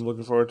is. I'm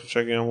looking forward to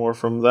checking out more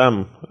from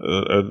them.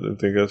 I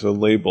think it's a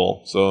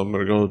label, so I'm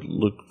going to go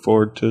look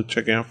forward to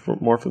checking out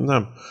more from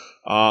them.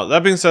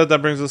 That being said,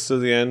 that brings us to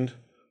the end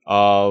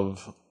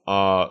of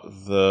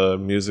the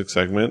music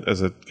segment,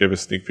 as it gave a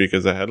sneak peek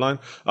as a headline.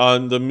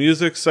 The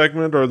music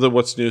segment, or the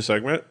What's New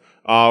segment,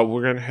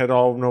 we're going to head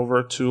on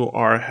over to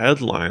our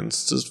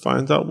headlines to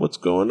find out what's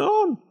going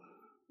on.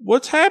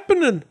 What's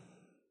happening?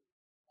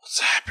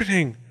 What's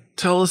happening?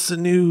 Tell us the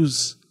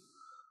news.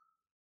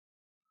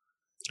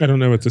 I don't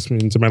know what this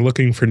means. Am I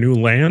looking for new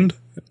land?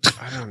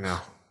 I don't know.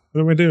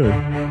 What am I doing?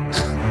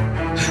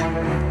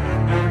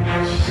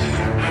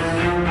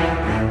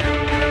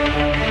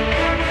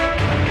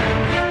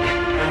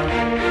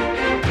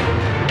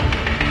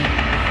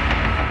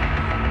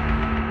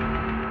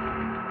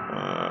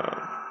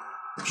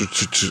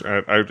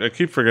 I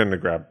keep forgetting to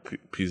grab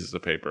pieces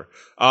of paper.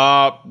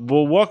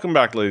 Well, welcome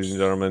back, ladies and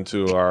gentlemen,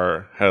 to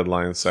our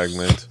headline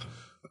segment.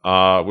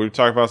 We've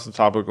talked about some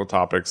topical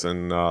topics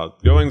and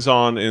goings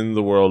on in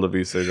the world of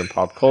East Asian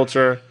pop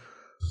culture.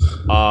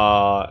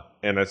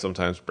 And I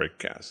sometimes break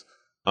gas.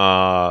 No,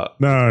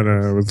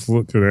 I was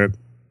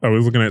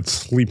looking at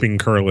Sleeping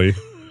Curly,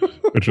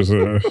 which is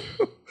a.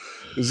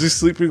 Is he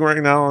sleeping right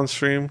now on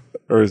stream?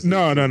 Or is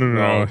no.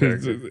 Okay.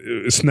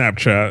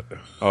 Snapchat.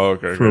 Oh,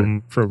 okay.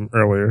 From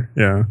earlier,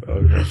 yeah.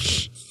 Okay,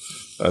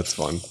 that's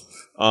fun.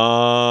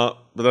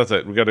 But that's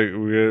it. We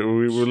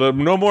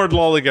no more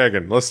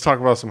lollygagging. Let's talk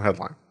about some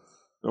headline.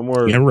 No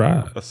more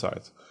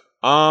asides.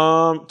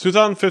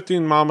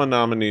 2015 Mama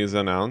nominees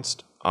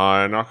announced.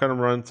 I'm not going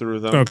to run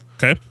through them.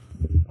 Okay.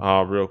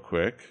 Real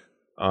quick.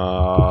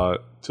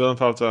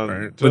 2015.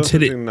 Right. Let's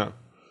hit it.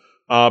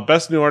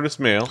 Best New Artist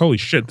Male. Holy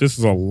shit, this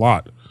is a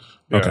lot.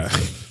 Yeah. Okay.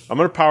 I'm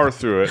going to power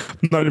through it.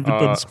 Not even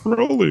done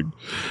scrolling.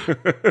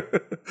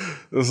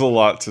 There's a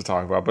lot to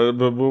talk about, but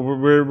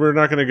we're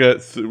not going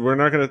to we're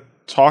not going to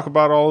talk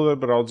about all of it,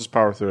 but I'll just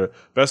power through it.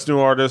 Best New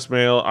Artist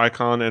Male,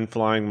 iKON and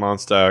Flying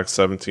Monsta X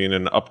 17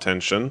 and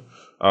Uptension,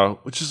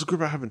 which is a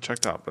group I haven't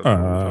checked out. But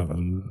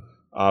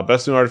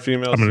Best New Artist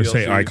Female. I'm going to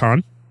say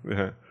iKON.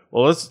 Yeah.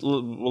 Well,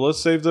 let's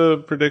save the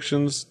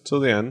predictions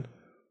till the end.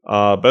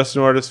 Best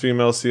New Artist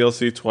Female,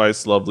 CLC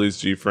Twice, Lovelyz,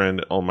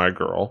 G-Friend, Oh My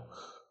Girl.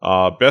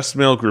 Best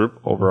Male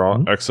Group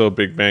overall, EXO,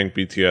 Big Bang,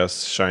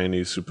 BTS,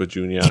 SHINee, Super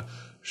Junior,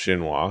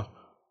 Shinhwa.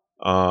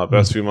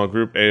 Best Female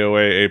Group,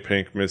 AOA,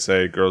 A-Pink, Miss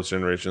A, Girls'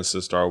 Generation,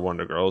 Sistar,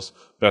 Wonder Girls.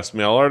 Best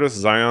Male Artist,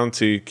 Zion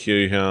T,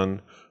 Kyohyun,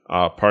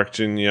 Park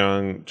Jin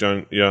Young,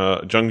 Jung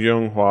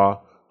Young Hwa,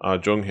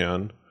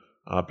 Jonghyun.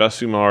 Best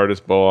Female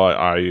Artist,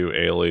 Boa, IU,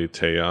 Ailey,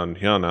 Taeyeon,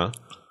 Hyuna.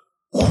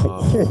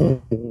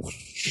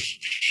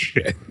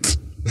 Shit.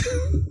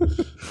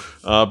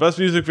 Best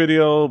Music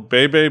Video,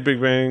 Bebe, Big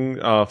Bang,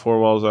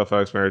 Four Walls,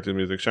 FX, Married to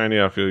Music, SHINee,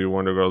 I Feel You,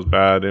 Wonder Girls,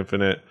 Bad,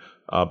 Infinite.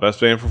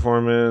 Best Band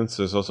Performance.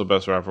 There's also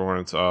Best Rap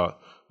Performance.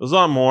 There's a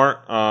lot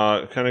more.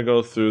 Kind of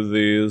go through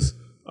these.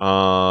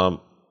 But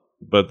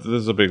this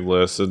is a big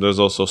list. And there's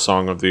also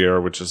Song of the Year,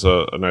 which is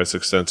a nice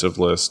extensive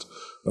list.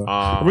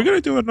 Are we going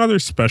to do another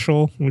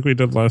special like we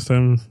did last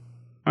time?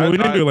 Well, we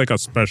didn't do like a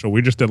special.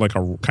 We just did like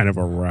a kind of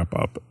a wrap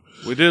up.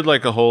 We did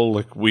like a whole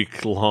like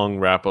week long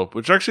wrap up,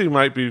 which actually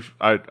might be.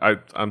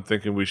 I'm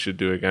thinking we should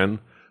do again.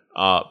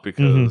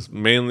 Because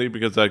mainly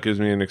because that gives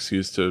me an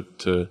excuse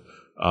to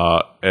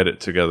edit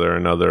together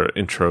another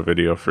intro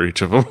video for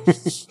each of them.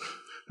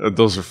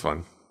 Those are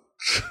fun.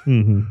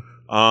 And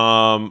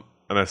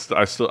I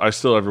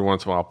still every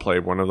once in a while play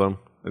one of them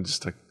and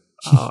just like,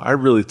 I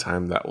really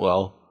timed that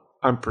well.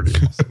 I'm pretty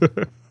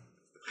awesome.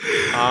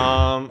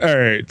 All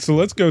right, so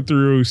let's go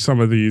through some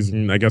of these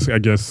and I guess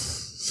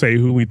say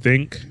who we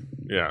think.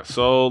 Yeah,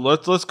 so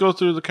let's go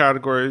through the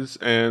categories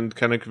and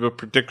kind of give a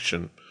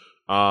prediction.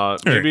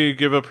 Maybe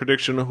give a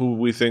prediction of who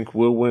we think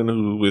will win,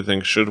 who we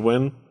think should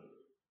win.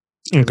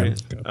 Okay.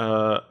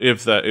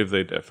 If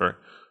they differ.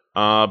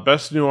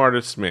 Best New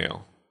Artist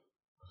Male.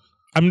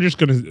 I'm just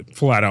gonna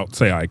flat out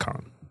say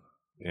iKON.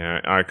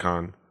 Yeah,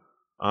 iKON.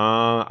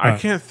 I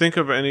can't think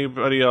of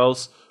anybody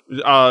else.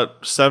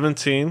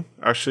 17.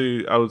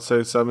 Actually, I would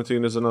say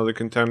 17 is another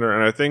contender,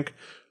 and I think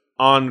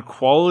on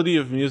quality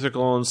of music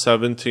alone,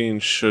 17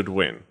 should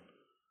win.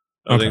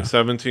 I think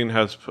 17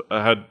 has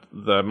had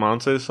the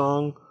Monse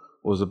song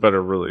was a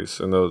better release,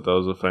 and that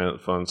was a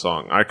fun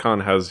song.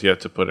 iKON has yet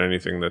to put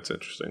anything that's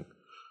interesting.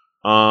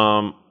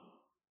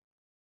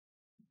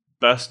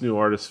 Best New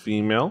Artist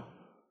Female.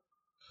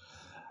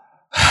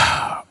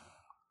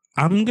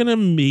 I'm gonna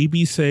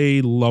maybe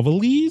say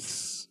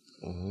Lovelyz.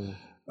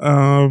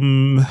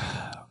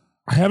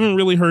 I haven't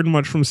really heard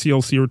much from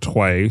CLC or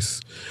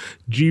Twice.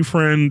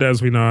 G-Friend,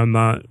 as we know,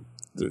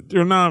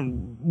 they're not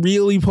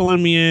really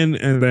pulling me in.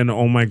 And then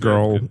Oh My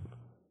Girl.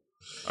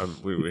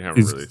 We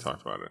haven't really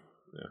talked about it.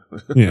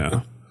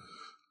 Yeah.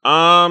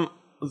 Yeah.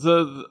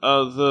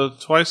 The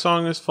Twice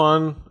song is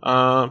fun.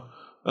 I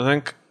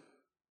think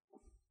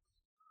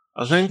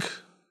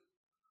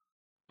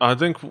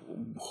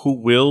who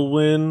will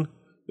win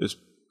is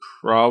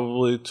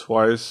probably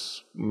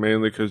Twice,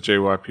 mainly because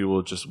JYP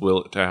will just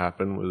will it to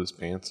happen with his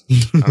pants.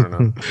 I don't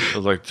know.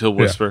 Like he'll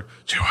whisper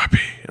JYP,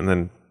 and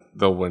then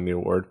they'll win the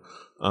award.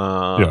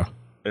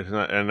 It's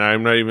not, and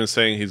I'm not even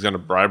saying he's gonna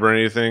bribe or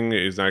anything.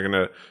 He's not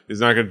gonna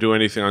do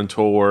anything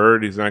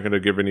untoward. He's not gonna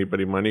give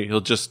anybody money.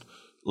 He'll just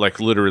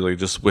literally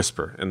just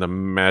whisper, and the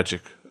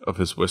magic of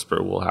his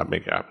whisper will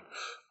make it happen.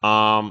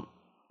 I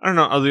don't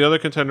know. The other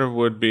contender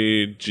would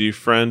be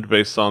G-Friend,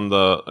 based on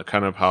the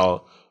kind of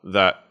how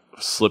that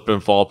slip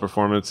and fall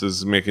performance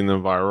is making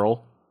them viral.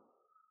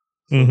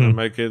 So that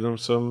might give them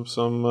some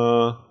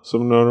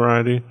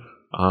notoriety.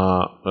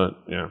 But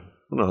yeah,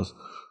 who knows?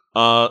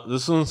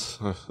 This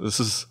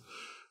is.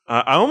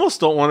 I almost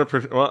don't want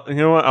to. Well, you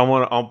know what?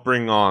 I'll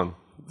bring on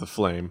the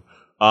flame.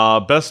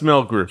 Best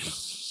male group.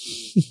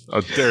 How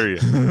dare you?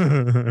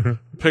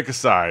 Pick a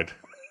side.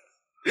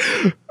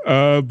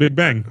 Big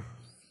Bang.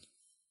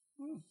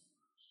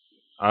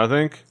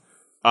 I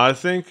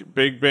think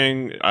Big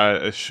Bang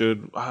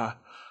should.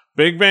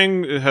 Big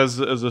Bang is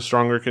a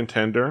stronger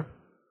contender.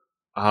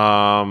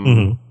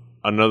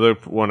 Another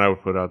one I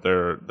would put out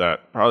there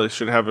that probably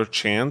should have a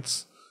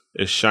chance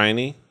is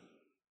SHINee.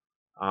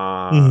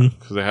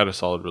 Because they had a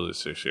solid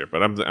release this year,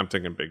 but I'm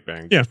thinking Big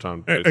Bang. Yeah, I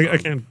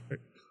can't.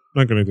 I'm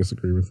not going to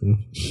disagree with you.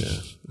 Yeah.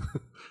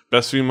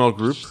 Best female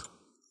group.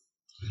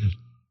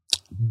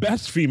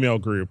 Best female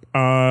group.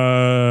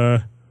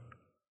 I'm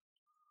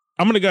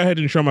going to go ahead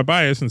and show my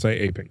bias and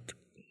say A-Pink.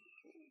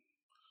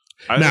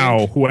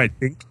 Who I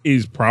think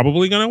is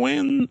probably going to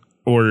win,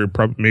 or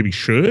maybe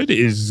should,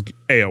 is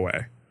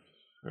AOA.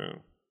 Yeah.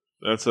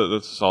 That's a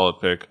solid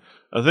pick.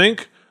 I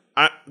think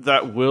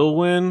that will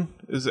win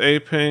is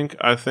A-Pink.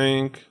 I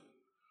think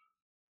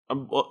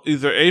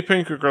either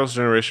A-Pink or Girls'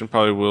 Generation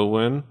probably will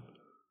win.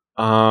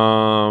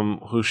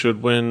 Who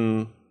should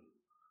win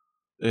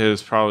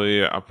is probably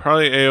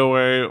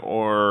AOA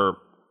or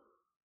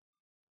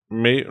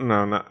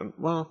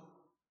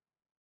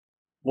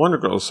Wonder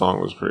Girl's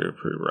song was pretty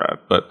rad,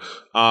 but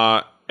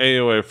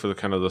AOA for the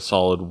kind of the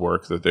solid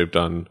work that they've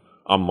done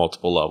on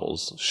multiple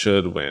levels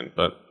should win,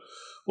 but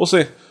we'll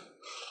see.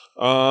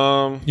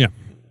 Yeah.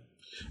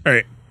 All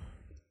right.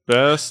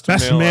 Best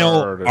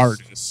male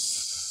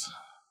artist.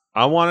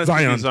 I wanted to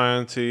be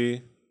Zion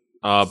T,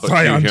 but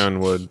Kyuhyun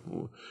would.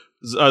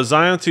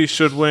 Zion T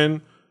should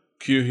win.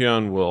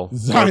 Kyuhyun will,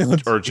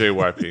 or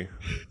JYP.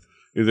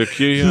 Either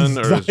Kyuhyun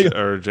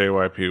or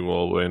JYP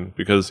will win,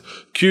 because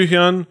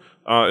Kyuhyun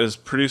is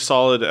pretty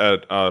solid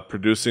at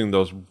producing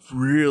those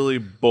really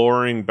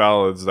boring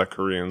ballads that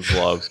Koreans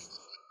love.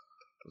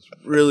 Those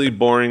really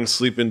boring,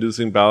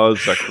 sleep-inducing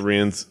ballads that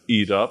Koreans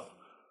eat up.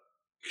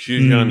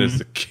 Kyuhyun is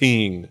the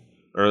king,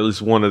 or at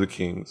least one of the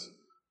kings.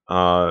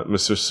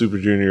 Mr. Super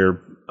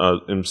Junior,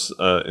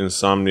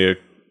 Insomnia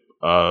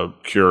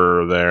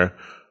Cure there.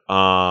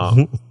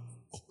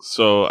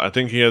 So I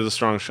think he has a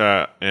strong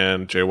shot,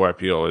 and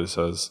JYP always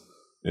has,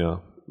 he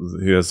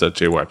has that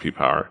JYP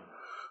power.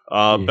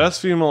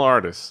 Best female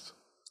artist.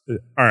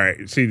 All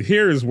right. See,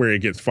 here's where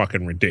it gets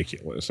fucking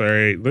ridiculous. All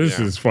right. This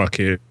is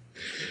fucking.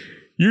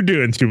 You're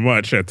doing too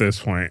much at this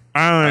point.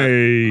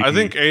 I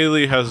think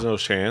Ailee has no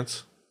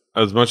chance.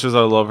 As much as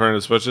I love her, and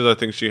as much as I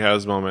think she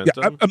has momentum.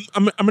 Yeah,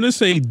 I'm going to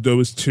say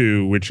those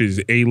two, which is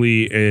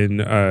Ailee and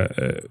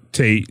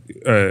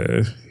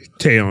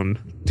Taeyeon.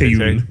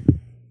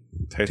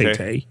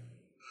 Tay.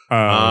 So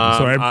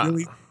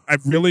I'm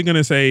really going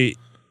to say,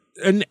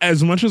 and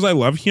as much as I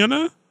love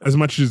Hyuna, as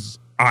much as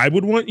I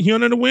would want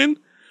Hyuna to win,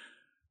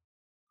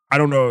 I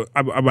don't know.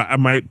 I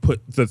might put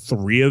the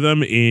three of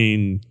them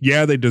in.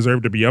 Yeah, they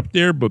deserve to be up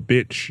there, but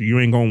bitch, you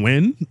ain't gonna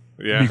win.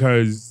 Yeah,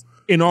 because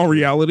in all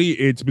reality,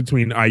 it's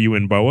between IU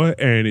and Boa,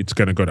 and it's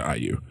gonna go to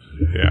IU.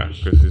 Yeah,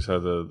 because she's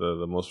had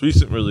the most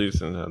recent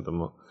release and had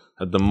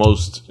the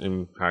most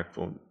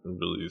impactful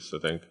release, I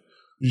think.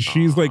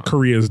 She's like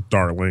Korea's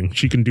darling.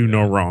 She can do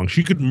no wrong.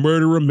 She could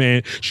murder a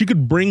man. She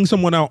could bring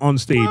someone out on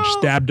stage,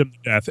 stab them to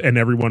death, and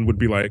everyone would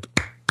be like,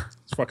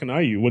 it's fucking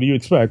IU. What do you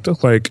expect?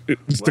 Like,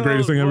 it's the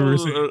greatest thing I've ever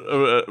seen.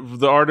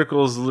 The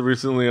articles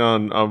recently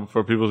on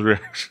for people's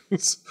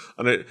reactions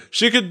on it.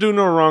 She could do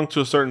no wrong to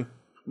a certain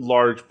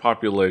large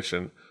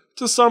population.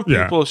 To some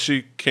people,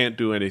 she can't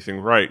do anything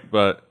right,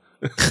 but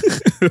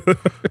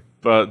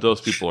but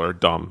those people are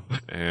dumb,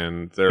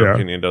 and their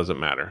opinion doesn't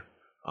matter.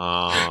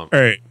 All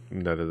right,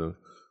 that isn't.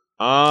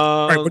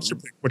 All right, what's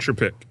your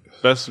pick?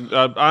 Best,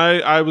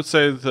 I would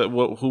say that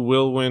who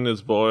will win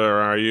is Boa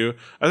or IU.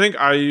 I think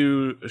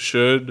IU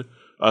should.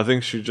 I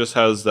think she just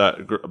has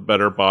that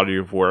better body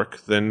of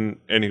work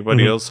than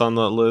anybody else on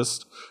that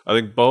list. I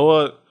think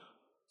Boa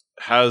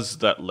has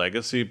that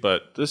legacy,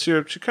 but this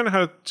year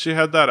she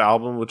had that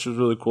album, which was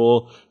really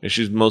cool, and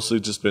she's mostly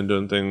just been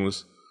doing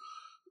things.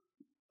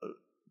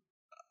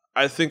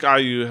 I think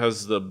IU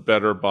has the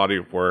better body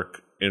of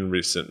work in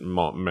recent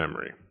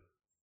memory.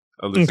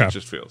 At least it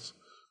just feels.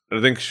 And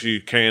I think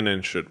she can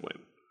and should win.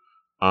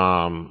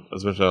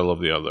 As much as I love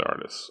the other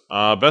artists.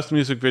 Best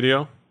music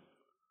video.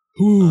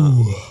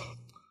 Ooh.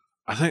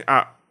 I think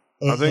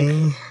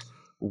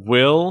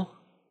Will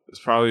is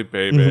probably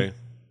Bebe. Mm-hmm.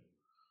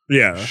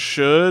 Yeah.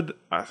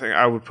 I think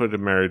I would put it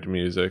Married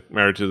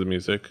to the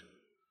Music.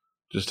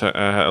 Just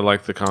I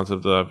like the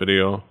concept of that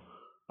video.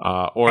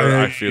 Or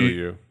I Feel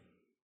You.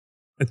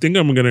 I think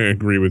I'm going to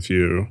agree with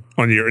you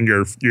on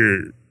your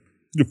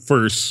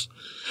first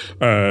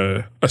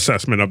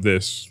assessment of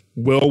this.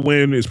 Will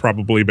win is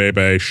probably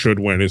Bebe. Should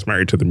win is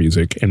Married to the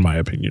Music, in my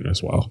opinion,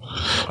 as well.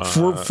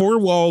 Four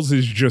Walls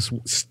is just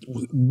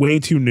way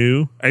too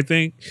new, I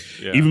think.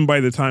 Yeah. Even by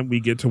the time we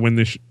get to when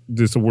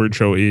this award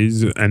show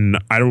is, and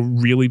I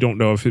really don't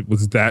know if it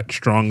was that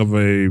strong of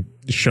a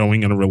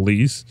showing and a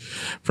release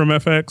from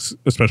FX,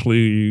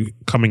 especially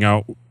coming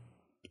out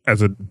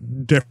as a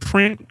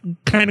different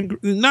kind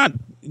of, not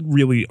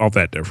really all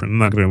that different. I'm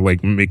not going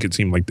to make it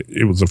seem like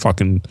it was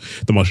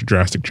the most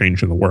drastic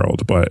change in the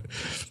world, but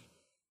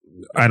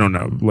I don't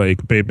know.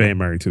 Bebe and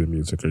Married to the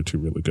Music are two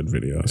really good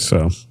videos.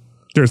 So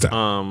there's that.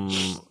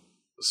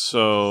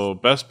 So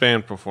best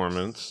band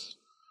performance.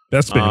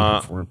 Best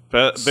band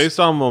performance. Based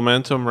on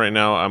momentum right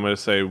now, I'm going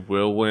to say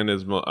will win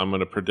is. I'm going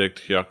to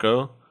predict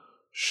Hyukoh.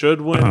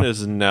 Should win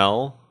is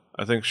Nell.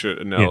 I think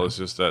Nell is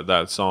just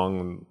that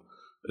song.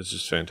 It's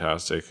just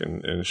fantastic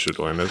and should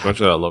win as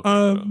much as I love.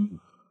 I'm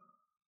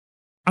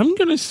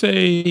going to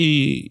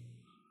say.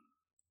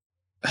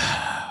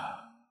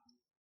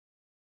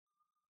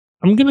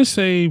 I'm going to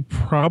say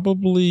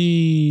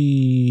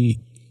probably.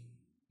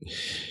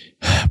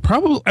 I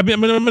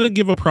mean, I'm going to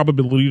give a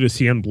probability to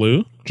CN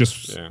Blue,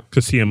 just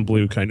because CN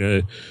Blue kind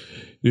of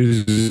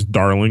is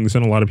darlings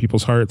in a lot of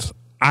people's hearts.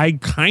 I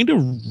kind of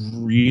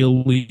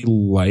really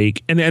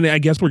like, and I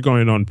guess we're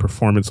going on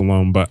performance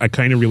alone, but I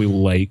kind of really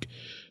like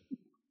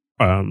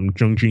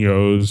Jung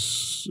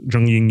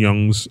Yin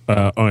Young's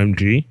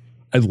OMG.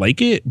 I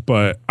like it,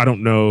 but I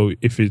don't know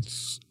if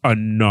it's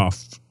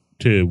enough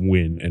to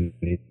win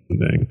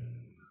anything.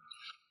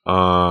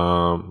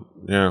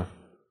 Yeah,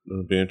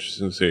 it'll be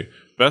interesting to see.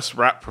 Best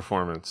rap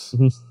performance.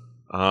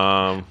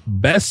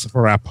 Best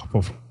rap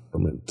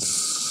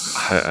performance.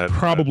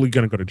 Probably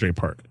gonna go to Jay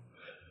Park.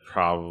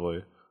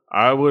 Probably.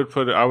 I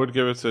would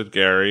give it to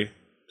Gary,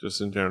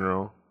 just in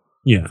general.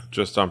 Yeah.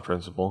 Just on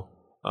principle.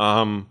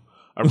 I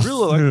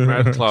really like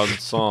Mad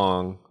Cloud's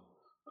song,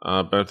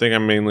 but I think I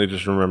mainly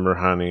just remember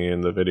Honey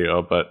in the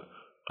video. But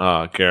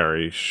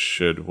Gary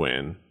should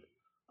win.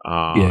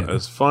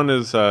 As fun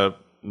as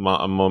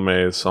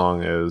Mome's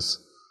song is,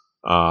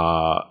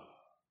 I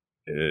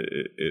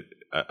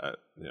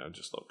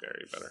just love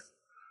Gary better.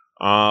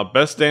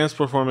 Best dance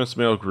performance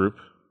male group.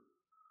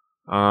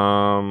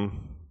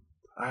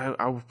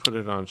 I would put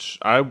it on.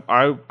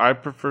 I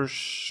prefer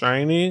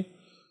Shiny,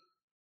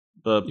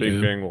 but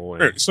Big Bang will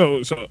win. Right,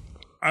 so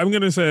I'm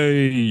gonna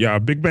say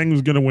Big Bang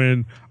is gonna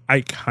win.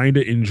 I kind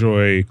of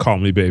enjoy Call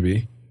Me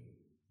Baby.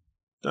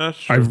 That's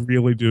true. I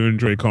really do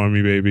enjoy Call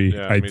Me Baby.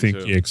 Yeah, I think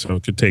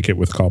EXO could take it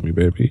with Call Me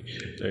Baby.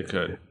 They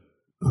could.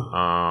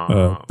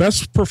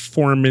 Best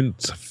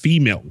performance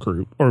female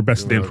group or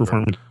best dance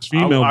performance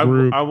female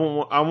group. I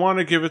want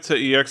to give it to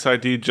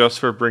EXID just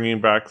for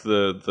bringing back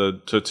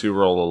the Tootsie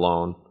Roll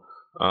alone.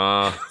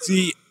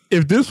 See,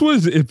 if this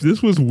was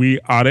We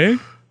Are,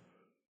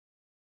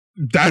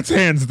 that's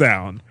hands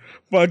down.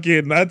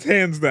 Fucking, that's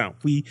hands down.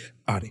 We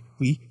Are. That's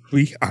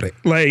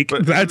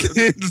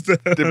hands down.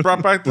 They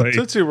brought back the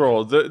Tootsie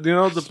Roll.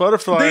 The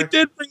butterfly. They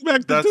did bring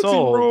back the Tootsie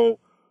Roll,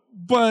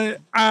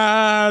 but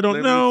I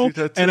don't know.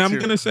 And I'm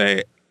gonna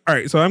say, all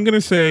right. So I'm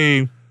gonna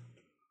say,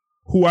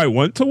 who I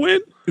want to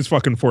win is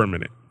fucking 4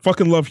 Minute.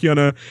 Fucking love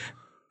Hyuna,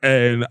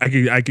 and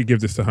I could give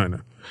this to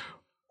Hyuna.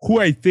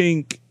 Who I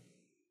think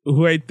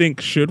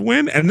should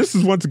win, and this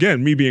is once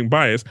again me being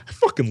biased. I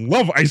fucking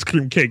love Ice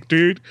Cream Cake,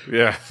 dude.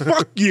 Yeah.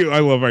 Fuck you.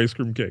 I love Ice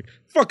Cream Cake.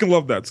 Fucking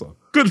love that song.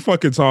 Good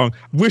fucking song.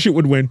 Wish it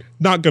would win.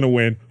 Not gonna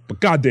win,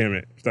 but god damn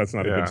it, if that's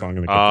not a good song.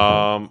 Who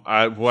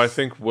I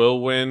think will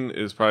win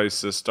is probably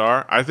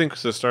Sistar. I think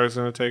Sistar is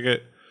gonna take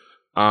it.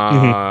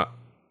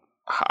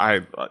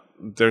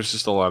 There's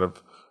just a lot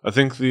of. I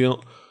think the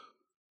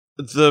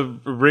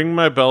Ring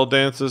My Bell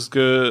dance is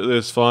good.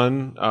 Is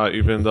fun,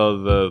 even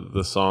though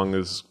the song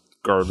is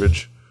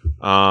garbage.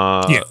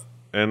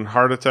 And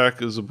Heart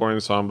Attack is a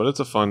boring song, but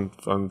it's a fun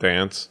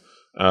dance.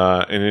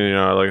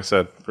 And like I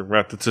said, bring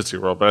back the Tootsie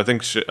Roll, but I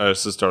think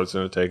Sistar is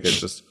going to take it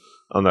just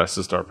on that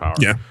Sistar power.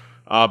 Yeah.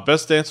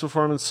 Best dance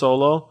performance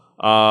solo.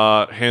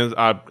 I'm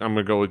going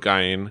to go with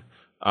Gain.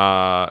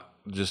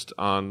 Just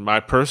on my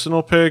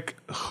personal pick,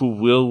 who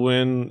will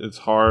win? It's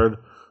hard.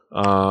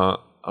 Probably.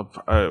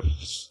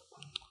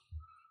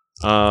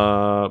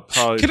 All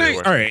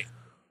right.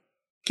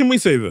 Can we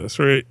say this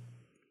right?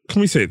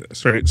 So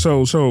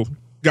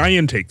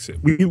Guyan takes it.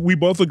 We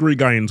both agree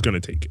Guyan's going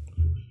to take it.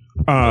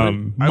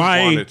 I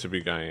want it to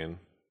be Gaian.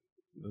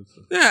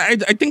 Yeah,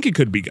 I think it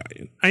could be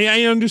Gaian.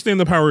 I understand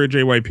the power of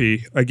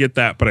JYP. I get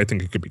that, but I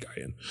think it could be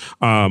Gaian.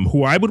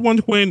 Who I would want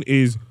to win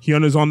is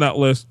Hyuna's on that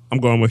list. I'm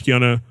going with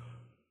Hyuna.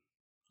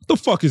 What the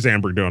fuck is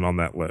Amber doing on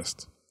that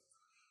list?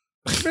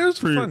 It's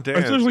fun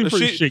dance. Especially for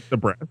Shake the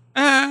Breath.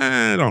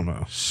 I don't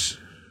know.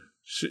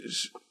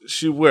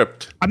 She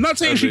whipped. I'm not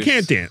saying she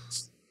can't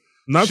dance.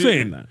 I'm not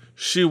saying that.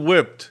 She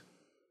whipped,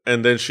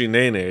 and then she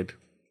nay-nayed.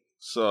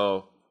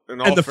 So,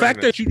 and the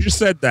fact that you just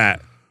said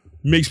that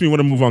makes me want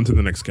to move on to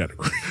the next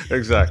category.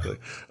 Exactly.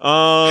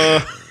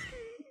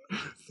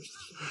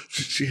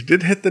 She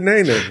did hit the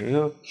nay-nay. You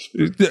know?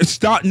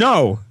 Stop.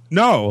 No.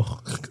 All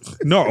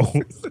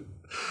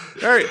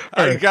right.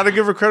 I got to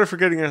give her credit for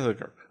getting out of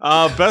the car.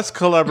 Best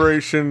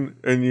collaboration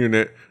in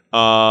unit.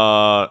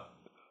 Watch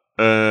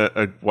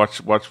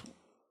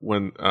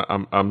when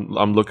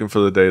I'm looking for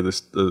the day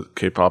the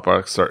K-pop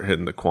artists start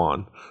hitting the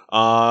Quan.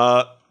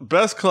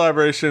 Best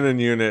collaboration in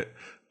unit.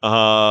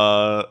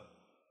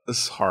 This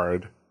is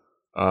hard.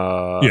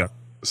 Yeah.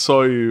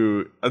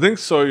 Soyu. I think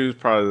Soyu is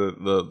probably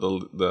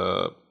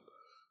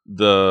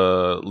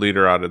the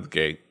leader out of the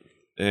gate.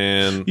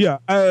 And yeah,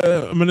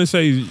 I'm gonna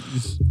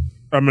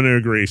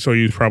agree.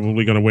 Soyu's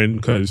probably gonna win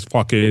because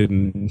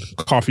fucking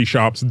coffee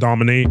shops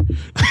dominate.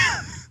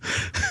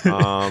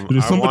 I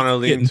want to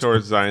lean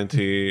towards Zion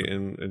T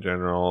in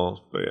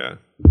general, but yeah,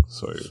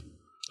 Soyu.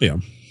 Yeah.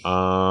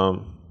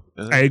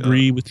 I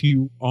agree with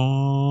you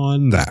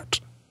on that.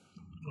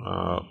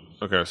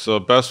 Okay, so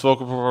best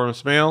vocal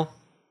performance male.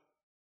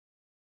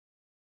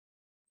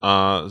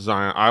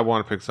 Zion. I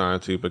want to pick Zion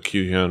T, but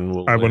Kyuhyun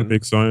will. I want to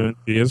pick Zion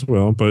T as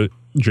well, but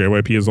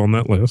JYP is on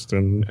that list,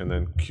 and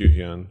then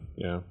Kyuhyun.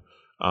 Yeah.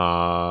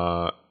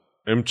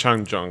 Im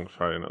Chang-jung is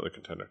probably another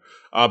contender.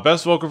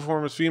 Best vocal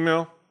performance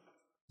female.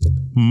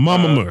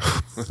 Mamamoo.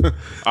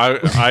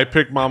 I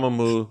picked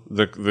Mamamoo.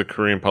 The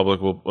Korean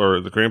public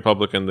the Korean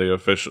public and the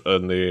official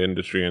and the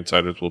industry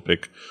insiders will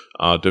pick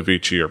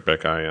Davichi or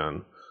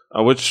Baekhyun,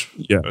 which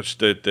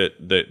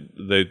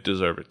they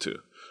deserve it too.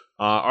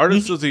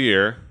 Artist of the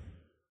year.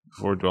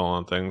 Before we dwell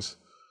on things,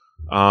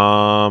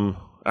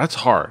 that's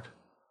hard.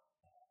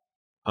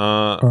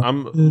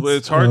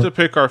 It's hard to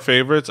pick our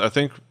favorites. I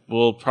think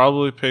we'll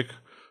probably pick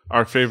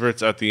our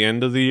favorites at the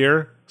end of the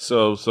year,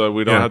 so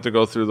we don't have to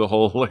go through the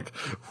whole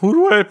who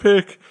do I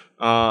pick?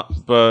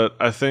 But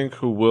I think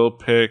who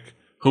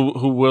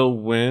will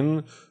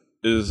win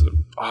is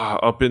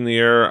up in the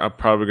air. I'm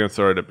probably gonna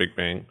throw it at Big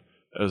Bang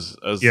as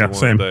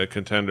the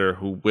contender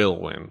who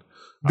will win.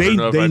 They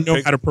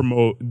know how to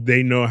promote.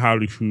 They know how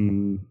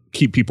to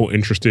keep people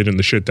interested in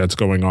the shit that's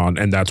going on,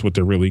 and that's what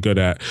they're really good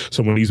at.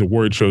 So when these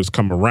award shows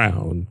come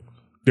around,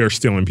 they're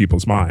still in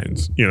people's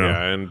minds. You know,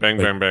 yeah. And Bang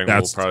Bang Bang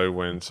will probably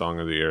win Song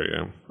of the Year.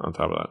 Yeah, on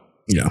top of that,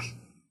 yeah.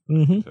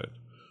 Mm-hmm.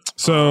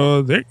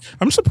 So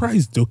I'm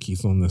surprised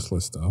Doki's on this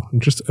list, though.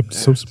 I'm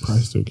so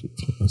surprised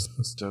Doki's on this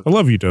list. I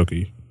love you,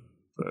 Doki,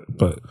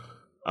 but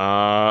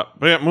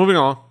yeah. Moving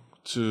on.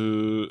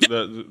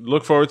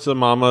 Look forward to the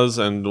mamas,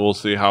 and we'll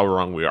see how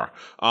wrong we are.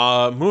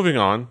 Moving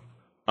on,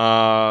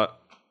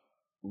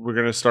 we're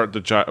gonna start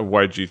the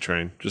YG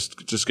train.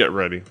 Just get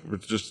ready. We're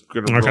just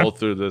gonna roll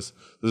through this.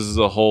 This is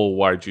a whole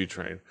YG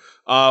train.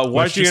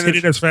 Let's just hit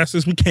it as fast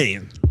as we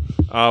can.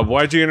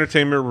 YG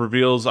Entertainment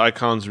reveals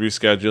iKON's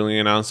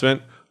rescheduling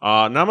announcement.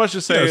 Not much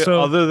to say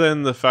other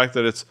than the fact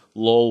that it's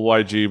lol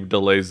YG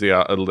delays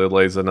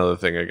another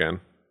thing again.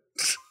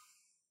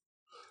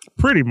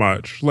 Pretty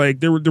much. Like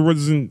there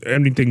wasn't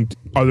anything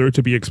other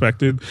to be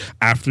expected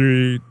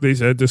after they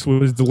said this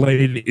was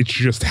delayed. It's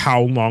just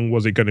how long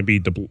was it going to be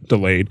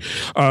delayed?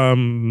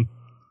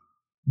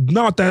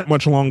 Not that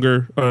much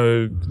longer.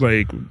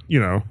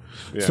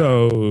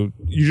 So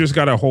you just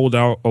got to hold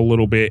out a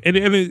little bit, and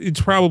it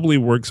probably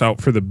works out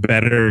for the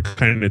better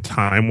kind of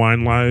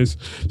timeline wise.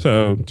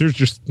 So there's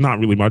just not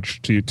really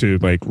much to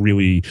like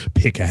really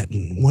pick at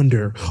and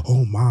wonder,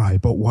 oh my,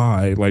 but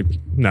why? Like,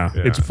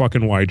 it's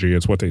fucking YG.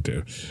 It's what they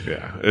do.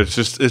 Yeah, it's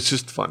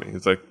just funny.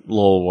 It's like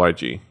lol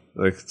YG.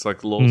 Like it's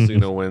like lol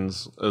Cena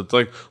wins. It's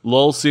like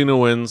lol Cena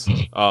wins.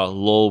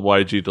 Lol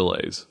YG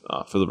delays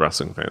for the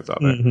wrestling fans out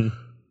there. Mm-hmm.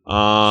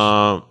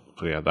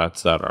 But yeah,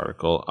 that's that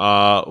article.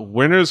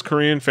 Winners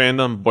Korean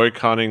fandom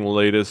boycotting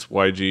latest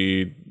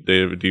YG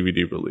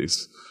DVD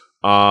release.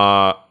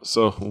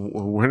 So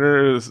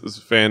Winners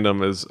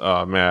fandom is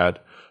mad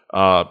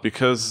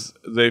because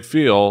they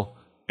feel,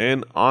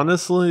 and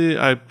honestly,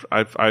 I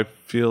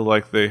feel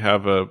like they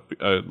have a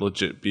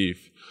legit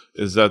beef.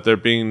 Is that they're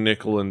being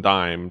nickel and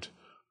dimed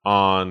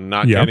on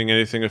not getting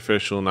anything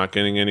official, not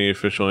getting any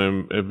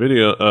official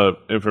video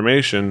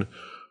information,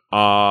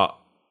 but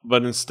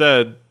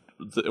instead.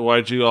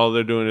 YG, all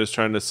they're doing is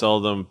trying to sell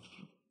them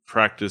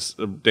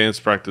dance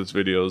practice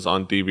videos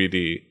on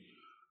DVD.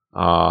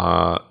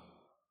 I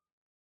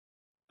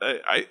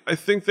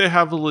think they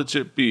have a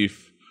legit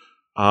beef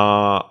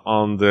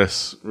on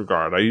this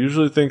regard. I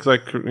usually think when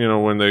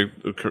the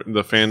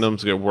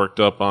fandoms get worked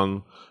up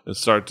on and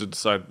start to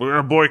decide we're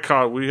gonna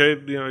boycott, we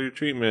hate your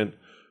treatment.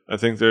 I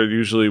think they're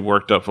usually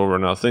worked up over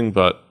nothing,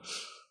 but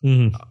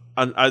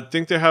I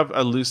think they have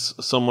at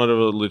least somewhat of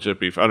a legit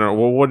beef. I don't know.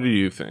 Well, what do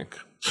you think?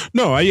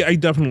 No, I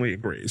definitely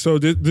agree. So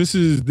this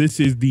is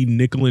the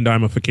nickel and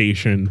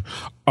dimeification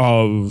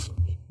of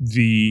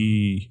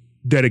the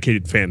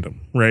dedicated fandom,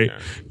 right? Yeah.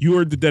 You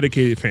are the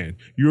dedicated fan.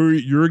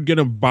 You're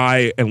gonna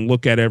buy and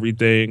look at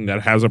everything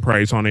that has a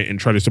price on it and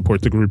try to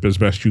support the group as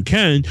best you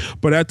can.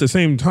 But at the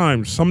same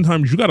time,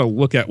 sometimes you got to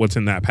look at what's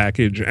in that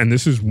package. And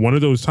this is one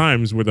of those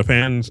times where the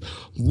fans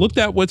looked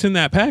at what's in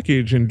that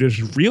package and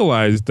just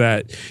realized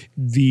that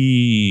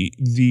the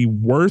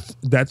worth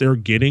that they're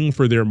getting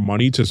for their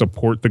money to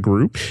support the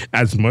group,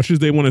 as much as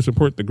they want to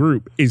support the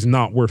group, is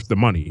not worth the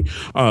money.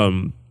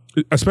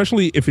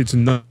 Especially if it's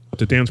not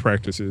the dance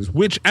practices,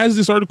 which, as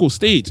this article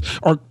states,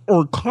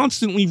 are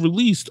constantly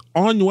released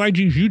on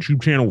YG's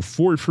YouTube channel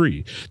for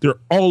free. They're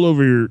all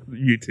over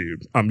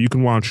YouTube. You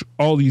can watch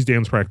all these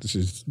dance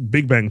practices,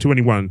 Big Bang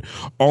 2NE1,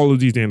 all of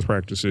these dance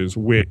practices,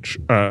 which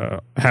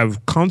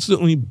have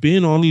constantly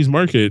been on these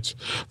markets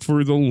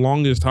for the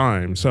longest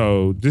time.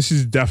 So this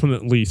is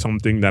definitely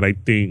something that I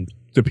think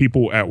the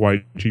people at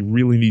YG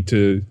really need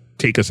to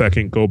take a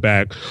second, go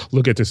back,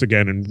 look at this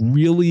again, and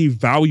really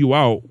value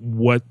out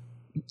what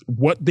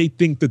they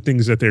think the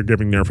things that they're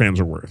giving their fans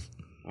are worth.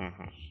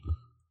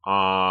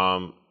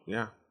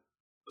 Yeah.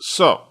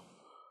 So,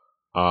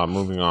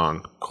 moving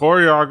on.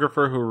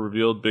 Choreographer who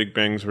revealed Big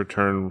Bang's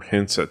return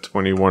hints at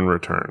 2NE1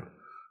 return.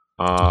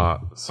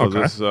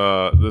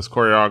 This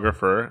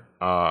choreographer,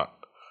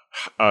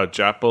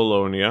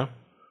 Japolonia,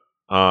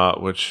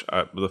 which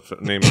the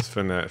name is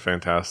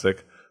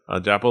fantastic.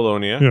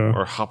 Japolonia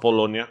or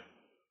Japolonia.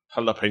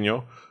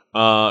 Jalapeno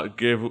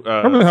gave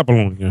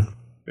Japolonia.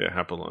 Yeah,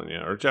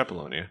 Japolonia or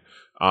Japolonia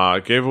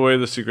gave away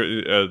the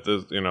secret.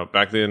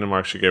 Back at the end of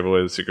March, she gave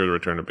away the secret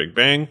return of Big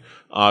Bang.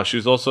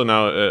 She's also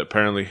now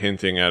apparently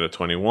hinting at a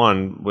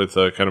 2NE1 with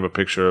a kind of a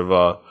picture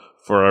of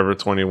Forever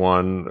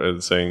 2NE1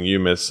 and saying "You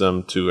miss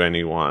them to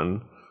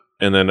anyone,"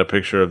 and then a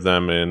picture of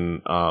them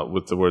in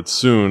with the word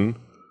 "soon"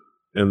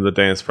 in the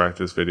dance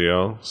practice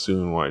video.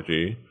 Soon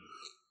YG.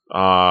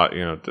 All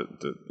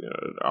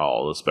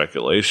the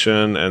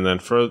speculation, and then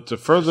to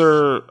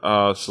further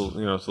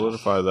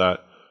solidify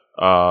that,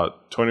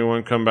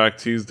 2NE1 comeback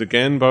teased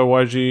again by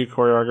YG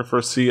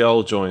choreographer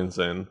CL joins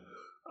in.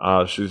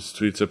 She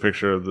tweets a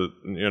picture of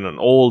an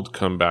old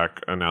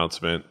comeback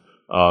announcement.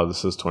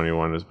 This is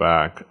 2NE1 is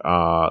back.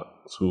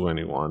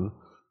 2NE1,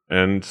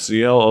 and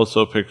CL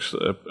also puts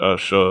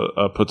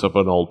up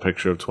an old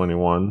picture of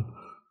 2NE1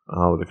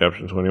 with the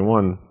caption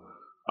 2NE1.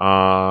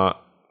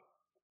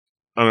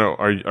 I don't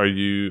know.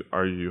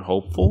 Are you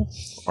hopeful?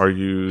 Are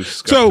you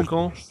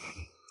skeptical? So,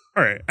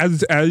 all right,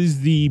 as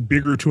the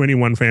bigger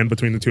 2NE1 fan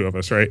between the two of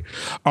us, right?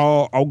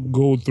 I'll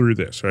go through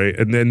this, right,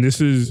 and then this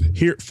is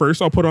here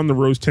first. I'll put on the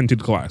rose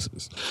tinted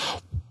glasses.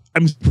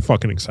 I'm super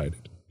fucking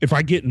excited. If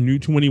I get new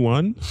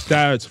 2NE1,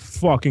 that's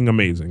fucking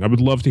amazing. I would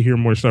love to hear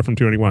more stuff from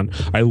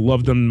 2NE1. I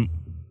love them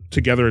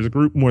together as a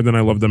group more than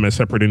I love them as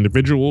separate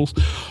individuals.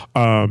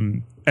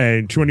 And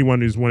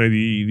 2NE1 is one of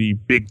the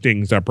big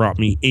things that brought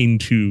me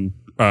into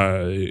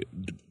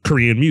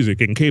Korean music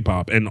and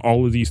K-pop and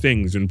all of these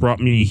things and brought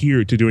me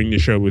here to doing the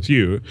show with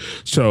you.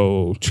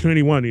 So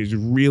 2NE1 is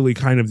really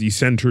kind of the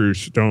center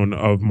stone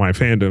of my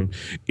fandom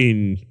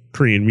in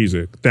Korean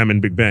music, them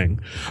and Big Bang.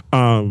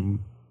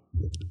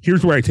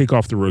 Here's where I take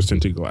off the rose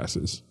tinted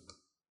glasses.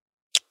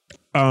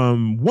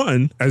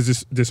 One,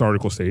 as this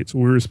article states,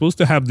 we were supposed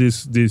to have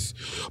this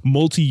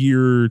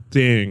multi-year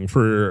thing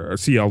for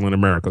CL in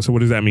America. So what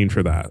does that mean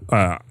for that?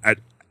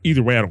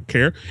 Either way, I don't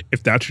care.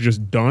 If that's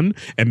just done,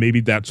 and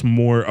maybe that's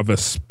more of a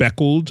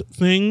speckled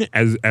thing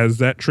as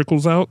that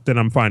trickles out, then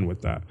I'm fine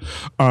with that.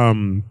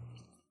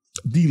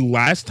 The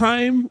last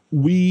time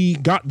we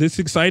got this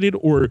excited,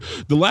 or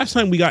the last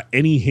time we got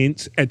any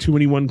hints at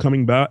 2NE1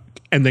 coming back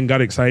and then got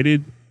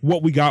excited,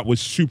 what we got was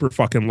super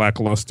fucking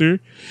lackluster.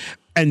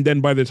 And then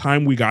by the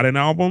time we got an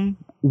album,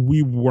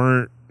 we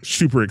weren't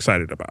super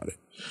excited about it.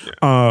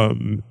 Yeah.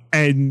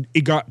 And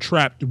it got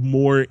trapped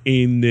more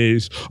in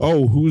this,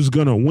 who's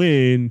gonna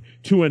win,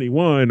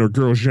 2NE1 or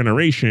Girls'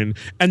 Generation?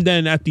 And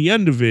then at the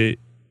end of it,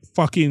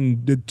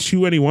 fucking the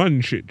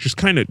 2NE1 shit just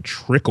kind of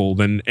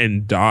trickled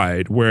and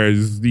died.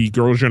 Whereas the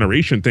Girls'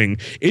 Generation thing,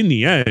 in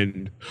the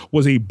end,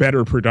 was a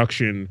better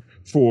production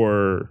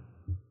for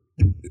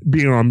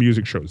being on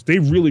music shows. They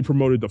really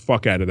promoted the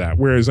fuck out of that.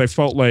 Whereas I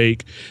felt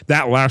like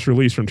that last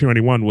release from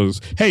 2NE1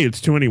 was, hey,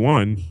 it's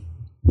 2NE1.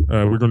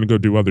 We're going to go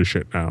do other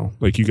shit now.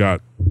 Like, you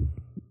got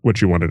what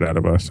you wanted out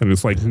of us. And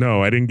it's like,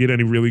 no, I didn't get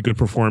any really good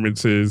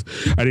performances.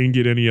 I didn't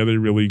get any other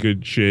really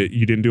good shit.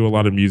 You didn't do a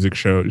lot of music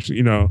shows,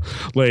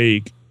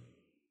 like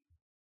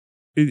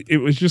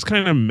it was just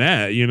kind of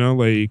meh,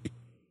 like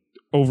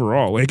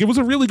overall, like it was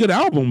a really good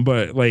album,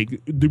 but like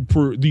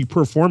the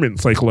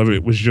performance cycle of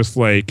it was just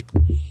like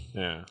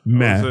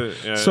meh.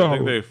 So I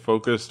think they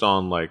focused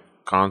on like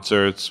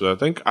concerts. I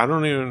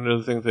don't even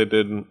really think they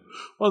did.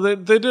 Well, they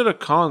did a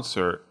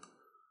concert.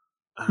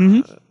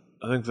 Mm-hmm.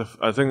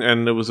 I think,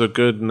 and it was a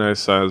good, nice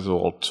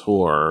sizable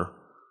tour.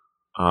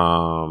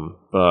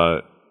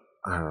 But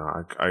I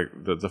don't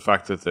know. The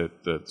fact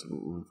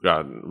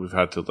that we've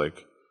had to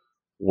like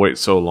wait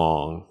so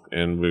long,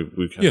 and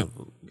we kind of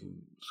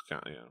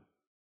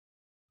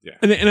yeah.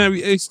 And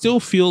I still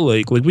feel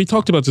like we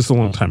talked about this a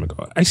long time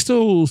ago. I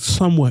still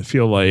somewhat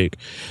feel like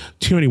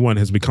 2NE1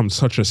 has become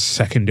such a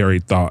secondary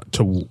thought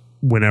to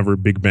whenever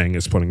Big Bang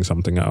is putting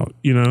something out,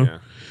 you know? Yeah.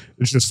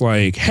 It's just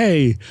like,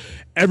 hey,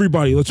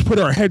 everybody, let's put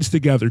our heads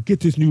together, get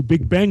this new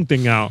Big Bang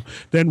thing out.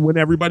 Then when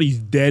everybody's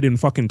dead and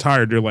fucking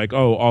tired, they're like,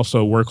 oh,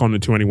 also work on the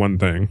 2NE1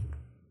 thing.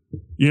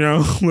 You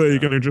know?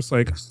 And they're just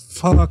like,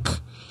 fuck.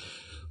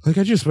 Like,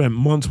 I just spent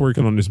months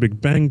working on this Big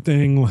Bang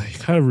thing.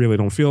 Like, I really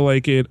don't feel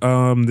like it.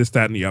 This,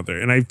 that, and the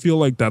other. And I feel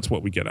like that's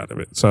what we get out of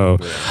it. So,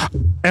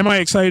 am I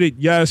excited?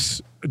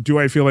 Yes. Do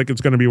I feel like it's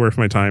going to be worth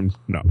my time?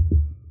 No.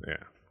 Yeah.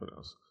 Who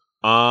knows?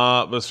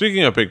 But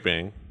speaking of Big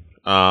Bang,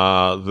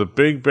 the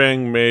Big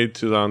Bang Made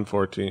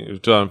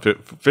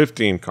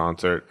 2015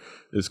 concert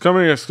is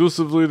coming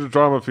exclusively to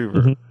Drama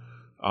Fever.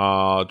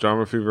 Mm-hmm.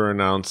 Drama Fever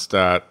announced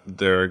that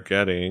they're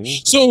getting...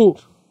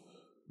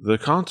 the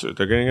concert.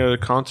 They're getting a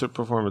concert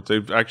performance.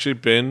 They've actually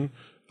been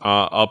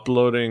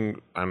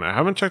uploading, and I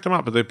haven't checked them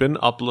out, but they've been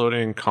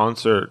uploading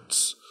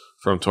concerts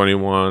from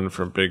 2NE1,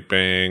 from Big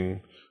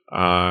Bang,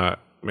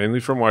 mainly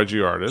from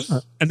YG artists.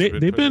 And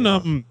they've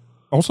been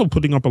also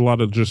putting up a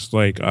lot of just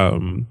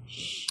Drama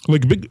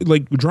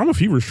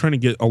Fever is trying to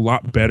get a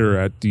lot better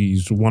at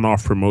these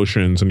one-off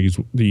promotions and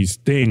these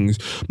things,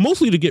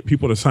 mostly to get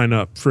people to sign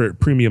up for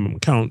premium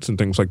accounts and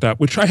things like that,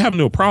 which I have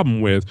no problem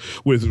with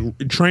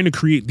trying to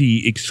create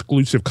the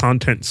exclusive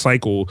content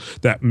cycle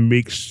that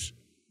makes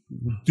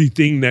the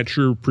thing that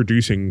you're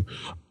producing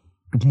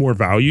more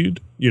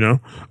valued, you know?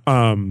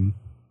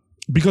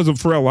 Because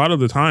for a lot of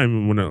the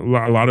time, when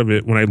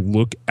I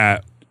look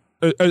at,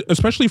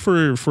 especially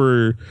for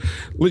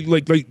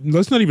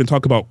let's not even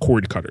talk about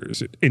cord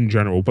cutters in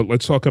general, but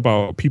let's talk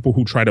about people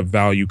who try to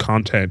value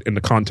content and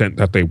the content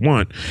that they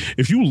want.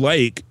 If you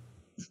like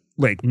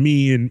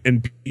me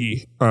and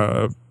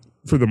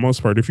for the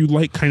most part, if you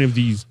like kind of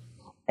these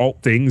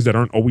alt things that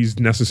aren't always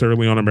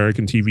necessarily on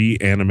American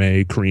TV,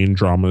 anime, Korean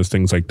dramas,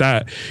 things like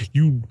that,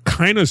 you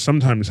kind of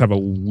sometimes have a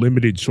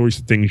limited choice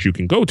of things you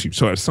can go to.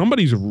 So if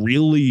somebody's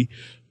really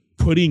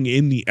putting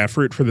in the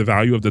effort for the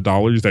value of the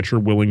dollars that you're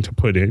willing to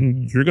put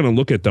in, you're going to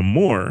look at them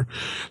more.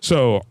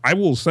 So I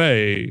will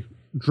say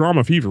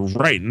Drama Fever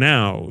right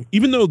now,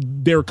 even though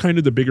they're kind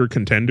of the bigger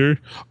contender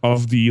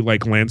of the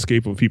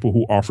landscape of people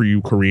who offer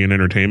you Korean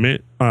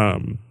entertainment,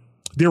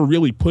 they're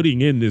really putting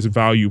in this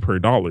value per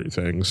dollar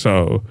thing.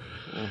 So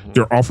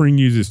they're offering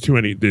you this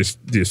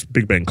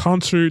Big Bang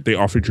concert. They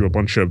offered you a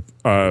bunch of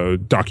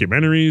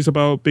documentaries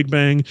about Big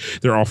Bang.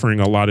 They're offering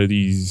a lot of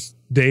these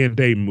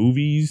day-and-day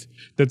movies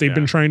that they've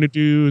been trying to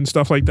do and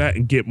stuff like that,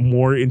 and get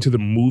more into the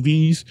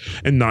movies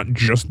and not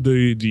just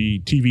the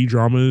TV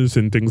dramas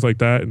and things like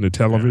that and the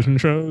television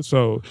shows.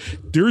 So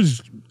they're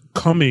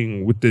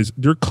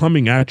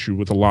coming at you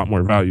with a lot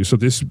more value. So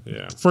this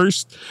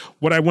first,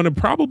 what I want to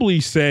probably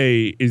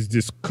say is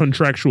this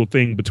contractual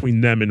thing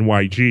between them and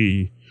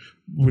YG,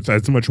 with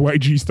as much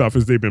YG stuff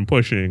as they've been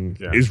pushing,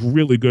 is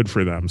really good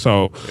for them.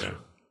 So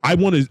I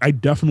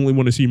definitely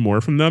want to see more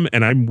from them,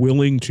 and I'm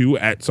willing to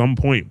at some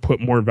point put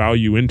more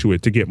value into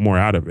it to get more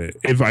out of it.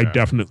 If I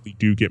definitely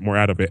do get more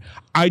out of it,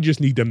 I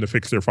just need them to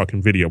fix their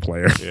fucking video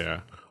player.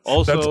 Yeah.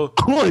 Also, that's all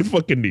I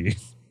fucking need.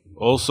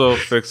 Also,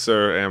 fix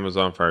their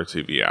Amazon Fire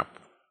TV app.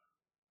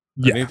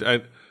 Yeah.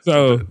 I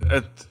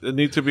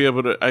need to be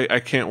able to. I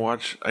can't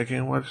watch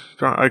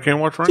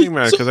Running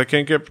Man because I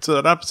can't get to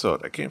that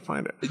episode. I can't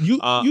find it.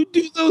 You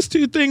do those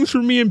two things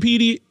for me and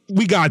Petey.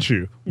 We got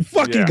you. We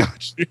fucking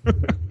got you.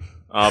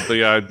 But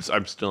yeah,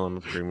 I'm still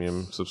a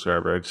premium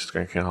subscriber. I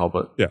can't help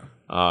it. Yeah.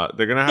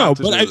 They're gonna have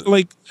to. But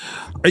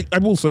I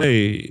will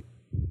say,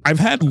 I've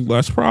had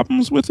less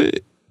problems with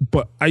it,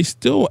 but I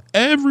still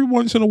every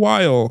once in a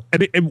while,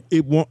 and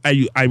it won't.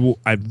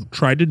 I've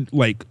tried to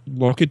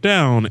lock it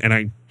down,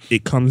 and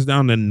it comes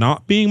down to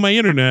not being my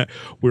internet,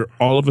 where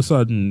all of a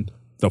sudden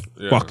the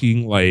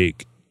fucking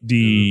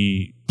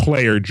the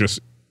player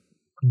just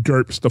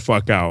derps the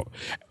fuck out.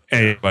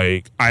 And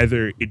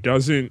either it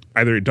doesn't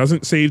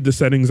save the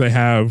settings I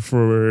have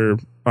for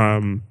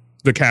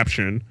the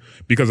caption,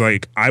 because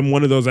I'm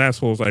one of those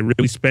assholes. I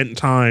really spent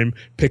time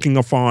picking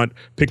a font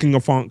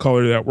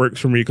color that works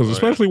for me, because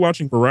especially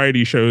watching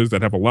variety shows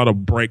that have a lot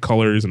of bright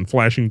colors and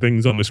flashing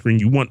things on the screen,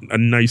 you want a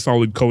nice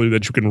solid color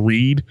that you can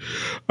read.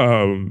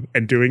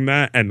 And doing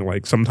that, and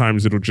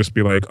sometimes it'll just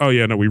be oh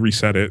yeah, no, we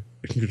reset it,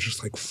 and you're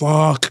just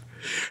fuck,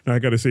 now I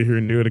gotta sit here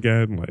and do it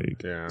again.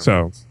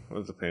 So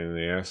that's a pain in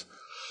the ass.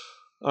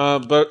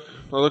 But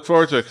I look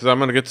forward to it because I'm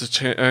gonna get to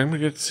see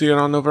it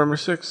on November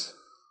 6th because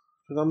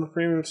I'm a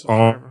premium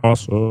subscriber.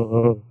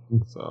 Awesome.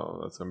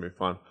 So that's gonna be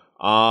fun.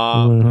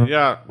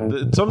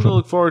 It's something to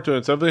look forward to.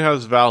 It definitely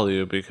has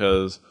value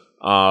because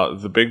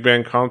the Big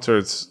Bang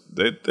concerts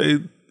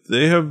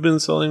they have been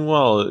selling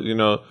well.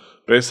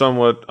 Based on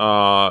what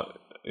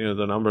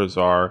the numbers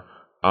are.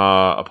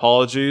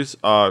 Apologies.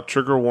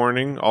 Trigger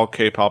warning. All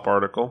K-pop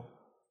article.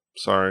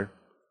 Sorry,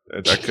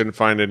 I couldn't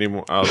find any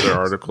other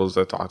articles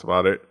that talked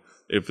about it.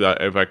 If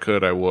I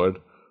could, I would,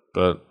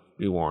 but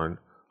be warned.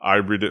 I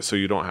read it so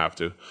you don't have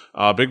to.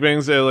 Big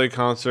Bang's LA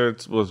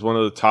concert was one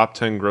of the top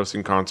 10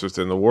 grossing concerts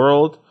in the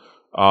world.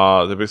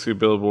 They basically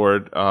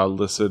Billboard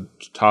listed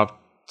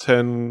top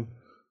 10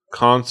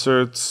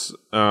 concerts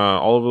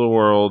all over the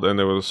world, and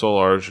there was a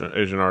solo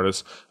Asian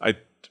artist.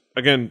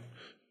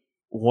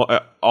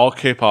 All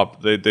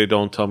K-pop, they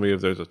don't tell me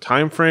if there's a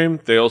time frame.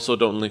 They also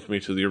don't link me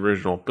to the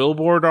original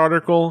Billboard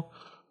article.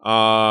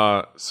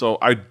 So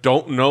I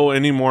don't know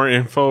any more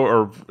info,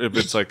 or if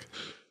it's like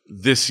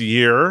this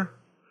year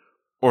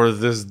or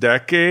this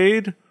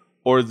decade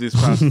or these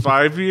past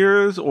 5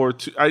 years or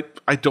two.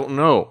 I don't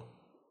know.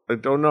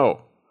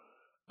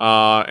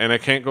 And I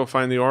can't go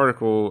find the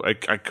article.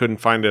 I couldn't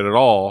find it at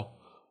all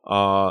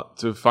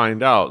to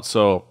find out.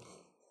 So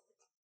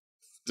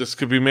this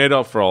could be made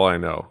up for all I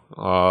know.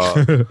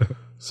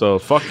 So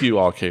fuck you,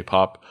 all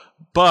K-pop.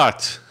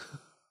 But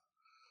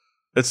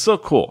it's so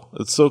cool.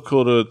 It's so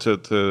cool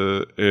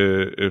to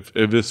if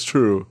it's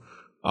true.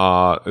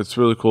 It's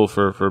really cool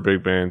for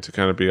Big Bang to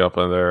kind of be up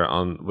on there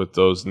with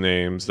those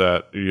names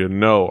that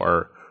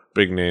are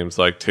big names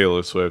like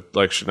Taylor Swift,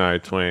 like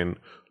Shania Twain,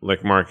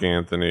 like Mark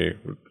Anthony.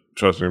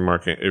 Trust me,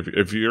 Mark.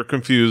 If you're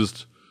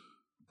confused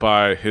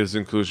by his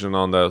inclusion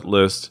on that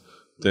list,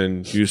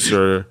 then you,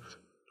 sir,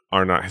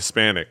 are not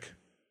Hispanic.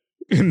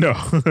 No.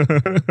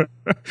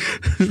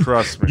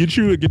 Trust me.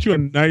 Get you a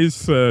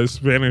nice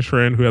Spanish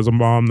friend who has a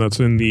mom that's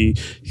in the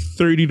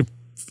 30 to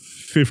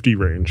 50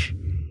 range.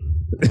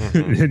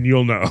 Mm-hmm. And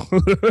you'll know.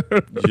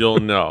 You'll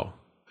know.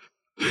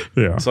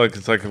 Yeah. It's like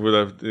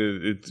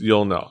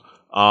you'll know.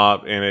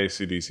 And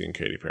AC/DC and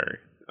Katy Perry.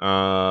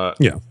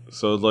 Yeah.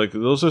 So like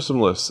those are some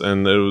lists,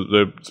 and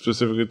they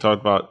specifically talked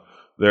about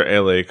their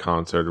LA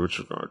concert, which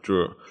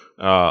drew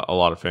a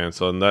lot of fans.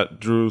 So and that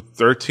drew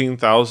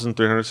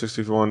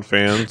 13,361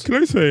 fans. Can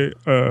I say?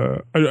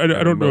 I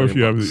don't know if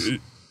you have.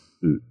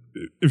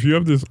 If you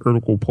have this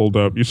article pulled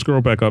up, you scroll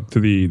back up to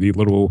the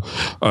little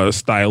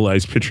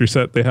stylized picture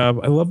set they have.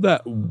 I love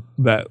that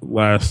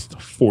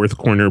last fourth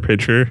corner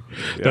picture.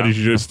 Yeah. That is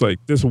just like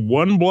this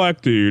one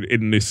black dude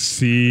in this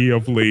sea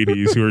of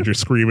ladies who are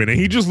just screaming, and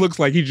he just looks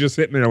like he's just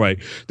sitting there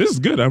like, this is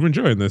good, I'm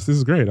enjoying this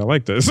is great, I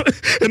like this.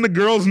 And the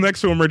girls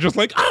next to him are just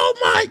like, oh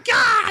my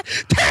god,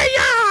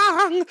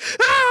 Taeyong,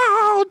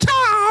 oh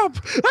Top,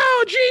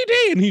 oh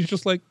GD, and he's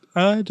just like,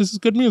 this is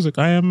good music,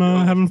 I am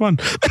having fun.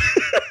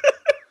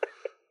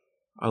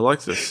 I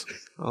like this.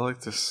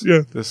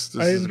 Yeah. This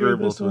is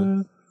agreeable to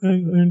me. I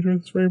enjoy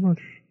this very much.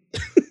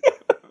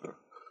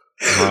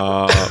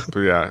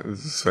 But yeah,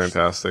 this is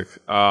fantastic.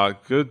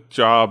 Good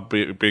job,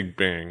 Big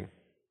Bang.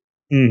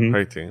 Mm-hmm.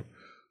 Great team.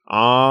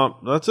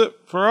 That's it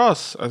for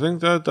us. I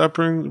think that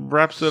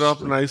wraps it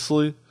up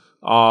nicely.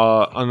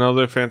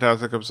 Another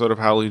fantastic episode of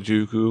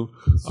Harajuku.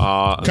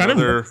 Kind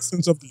of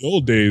sense of the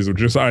old days of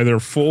just either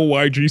full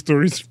YG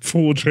stories,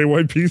 full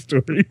JYP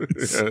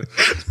stories.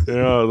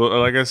 Yeah,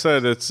 like I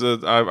said, it's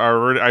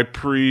I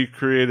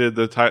pre-created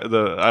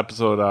the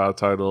episode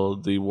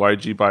titled "The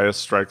YG Bias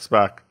Strikes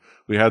Back."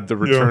 We had the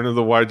return of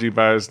the YG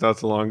Bias not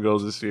so long ago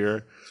this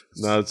year.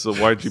 Now it's the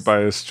YG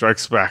Bias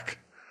Strikes Back.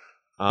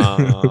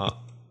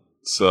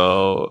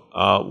 So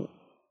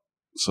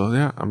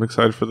yeah, I'm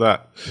excited for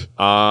that.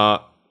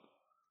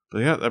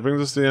 But yeah, that brings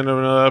us to the end of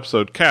another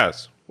episode.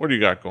 Kaz, what do you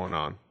got going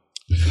on?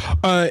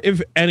 If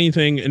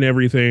anything and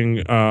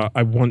everything,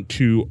 I want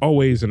to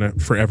always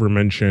and forever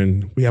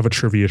mention we have a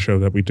trivia show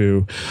that we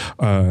do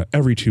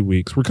every 2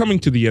 weeks. We're coming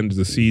to the end of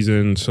the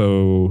season,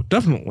 so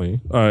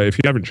definitely, if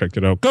you haven't checked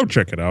it out, go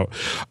check it out.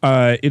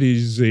 It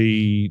is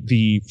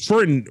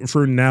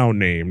for now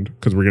named,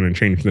 because we're going to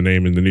change the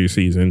name in the new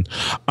season,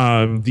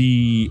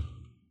 the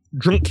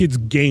Drunk Kids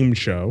Game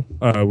Show,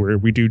 where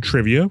we do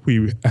trivia.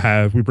 We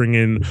bring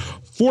in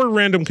 4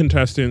 random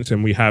contestants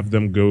and we have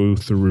them go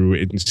through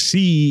and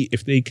see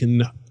if they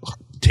can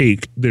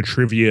take the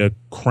trivia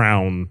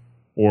crown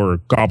or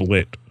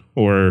goblet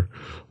or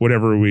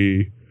whatever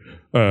we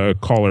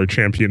call our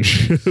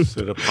championship.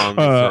 Sit upon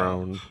the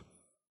throne.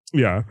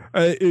 Yeah,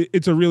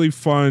 it's a really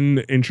fun,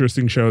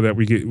 interesting show that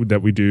we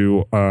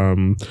do.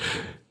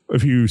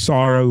 If you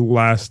saw our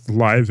last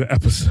live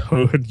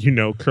episode,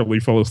 Curly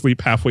fell asleep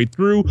halfway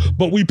through,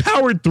 but we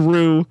powered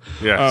through,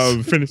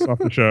 finished off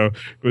the show.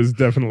 It was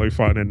definitely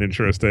fun and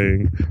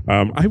interesting.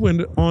 I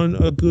went on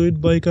a good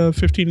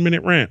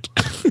 15-minute rant,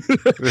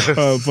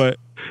 but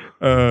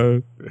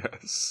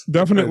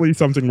definitely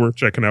something worth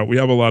checking out. We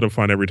have a lot of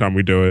fun every time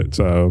we do it,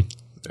 so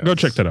go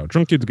check that out.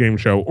 Drunk Kids Game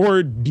Show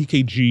or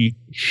DKG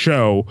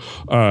Show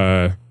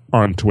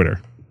on Twitter.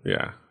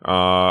 Yeah,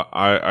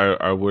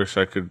 I wish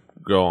I could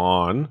go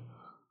on,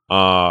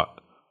 but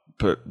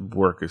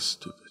work is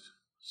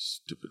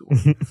stupid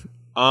work.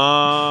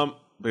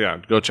 But yeah,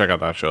 go check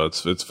out that show.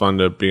 It's fun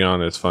to be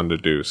on. It's fun to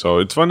do. So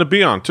it's fun to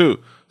be on too.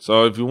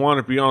 So if you want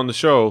to be on the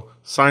show,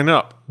 sign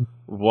up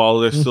while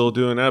they're still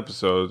doing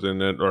episodes,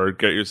 or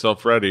get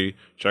yourself ready.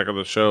 Check out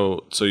the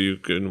show so you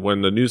can,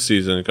 when the new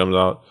season comes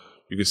out,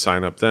 you can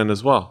sign up then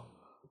as well.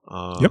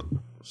 Yep.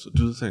 So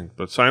do the thing,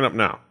 but sign up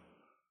now,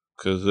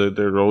 because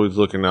they're always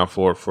looking out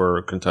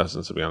for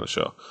contestants to be on the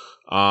show.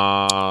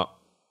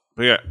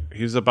 But yeah,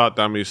 he's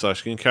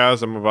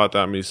about.me/KingKaz. I'm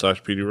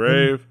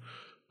about.me/PDRave.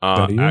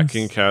 At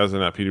KingKaz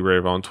and at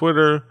PDRave on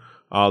Twitter.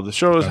 The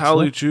show is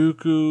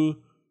Halijuku,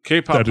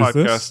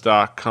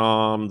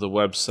 kpoppodcast.com, the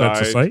website. That's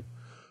the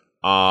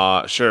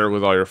site. Share it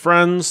with all your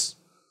friends.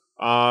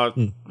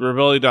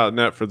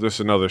 Rebelli.net for this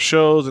and other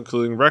shows,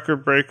 including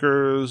Record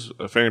Breakers,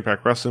 a Fanny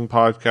Pack Wrestling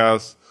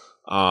podcast.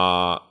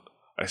 I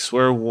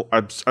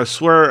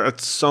swear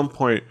at some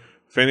point,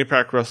 Fanny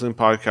Pack Wrestling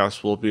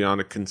podcast will be on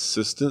a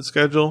consistent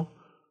schedule.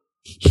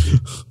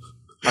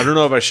 I don't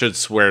know if I should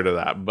swear to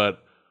that,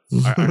 but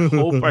I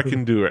hope I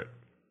can do it.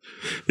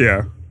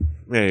 Yeah.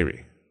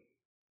 Maybe.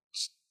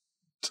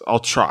 I'll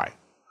try.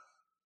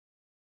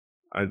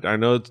 I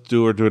know it's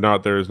do or do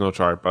not. There is no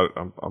try, but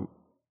I'm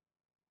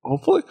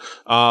hopefully.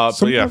 Sometimes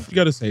but yeah, you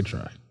got to say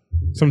try.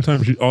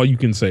 Sometimes all you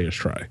can say is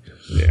try.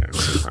 Yeah,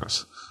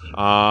 sometimes.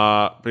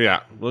 But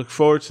yeah, look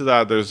forward to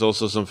that. There's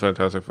also some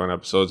fantastic fun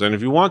episodes, and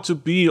if you want to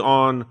be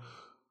on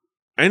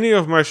any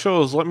of my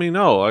shows, let me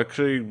know.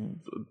 Actually,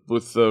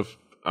 with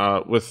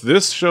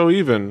this show,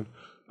 even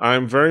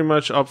I'm very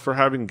much up for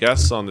having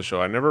guests on the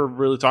show. I never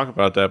really talk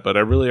about that, but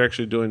I really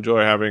actually do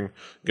enjoy having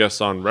guests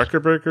on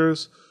Record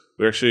Breakers.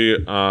 We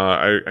actually,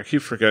 I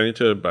keep forgetting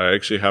to, but I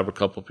actually have a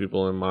couple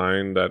people in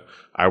mind that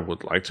I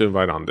would like to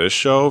invite on this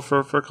show for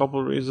a couple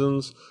of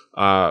reasons.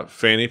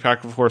 Fanny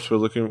Pack, of course,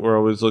 we're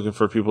always looking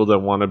for people that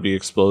want to be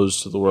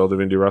exposed to the world of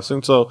indie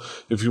wrestling. So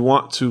if you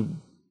want to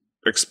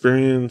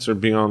experience or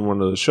be on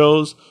one of the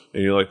shows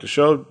and you like the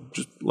show,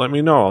 just let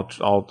me know.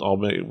 I'll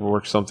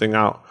work something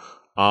out.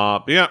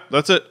 But yeah,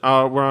 that's it.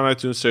 We're on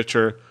iTunes,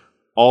 Stitcher,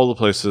 all the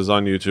places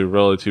on YouTube,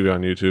 Rebelli TV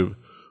on YouTube.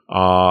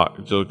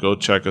 Go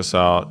check us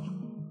out.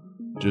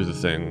 Do the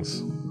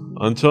things.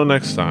 Until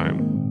next time,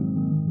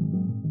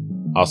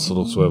 hasta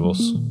los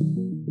huevos.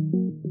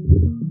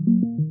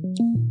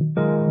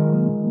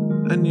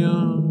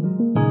 Annyeong.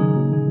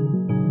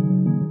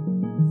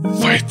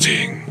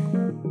 Fighting.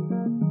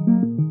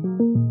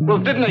 Well,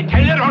 didn't I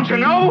tell you? Don't you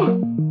know?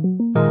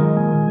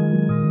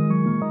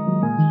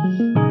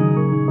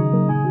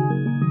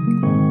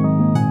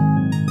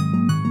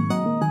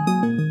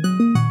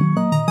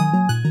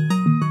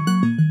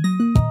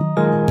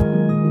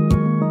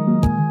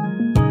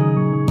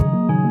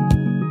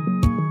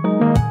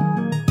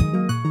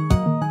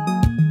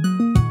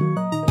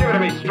 Give it to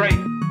me straight,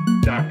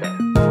 Doctor.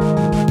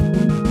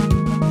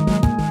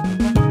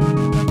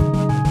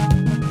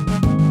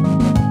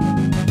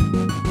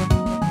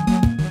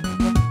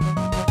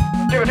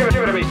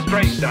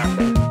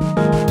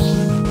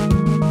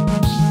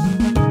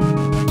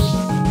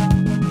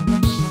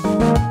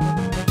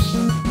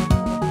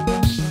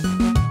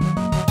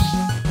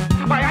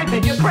 Why, I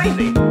think you're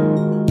crazy.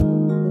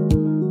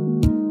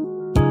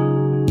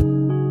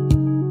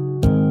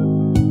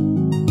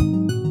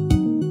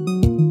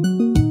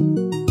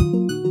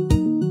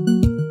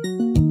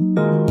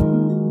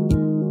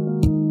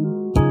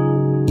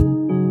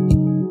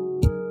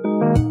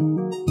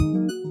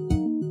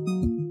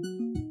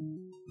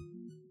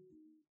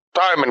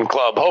 Diamond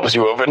Club hopes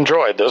you have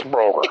enjoyed this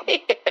program.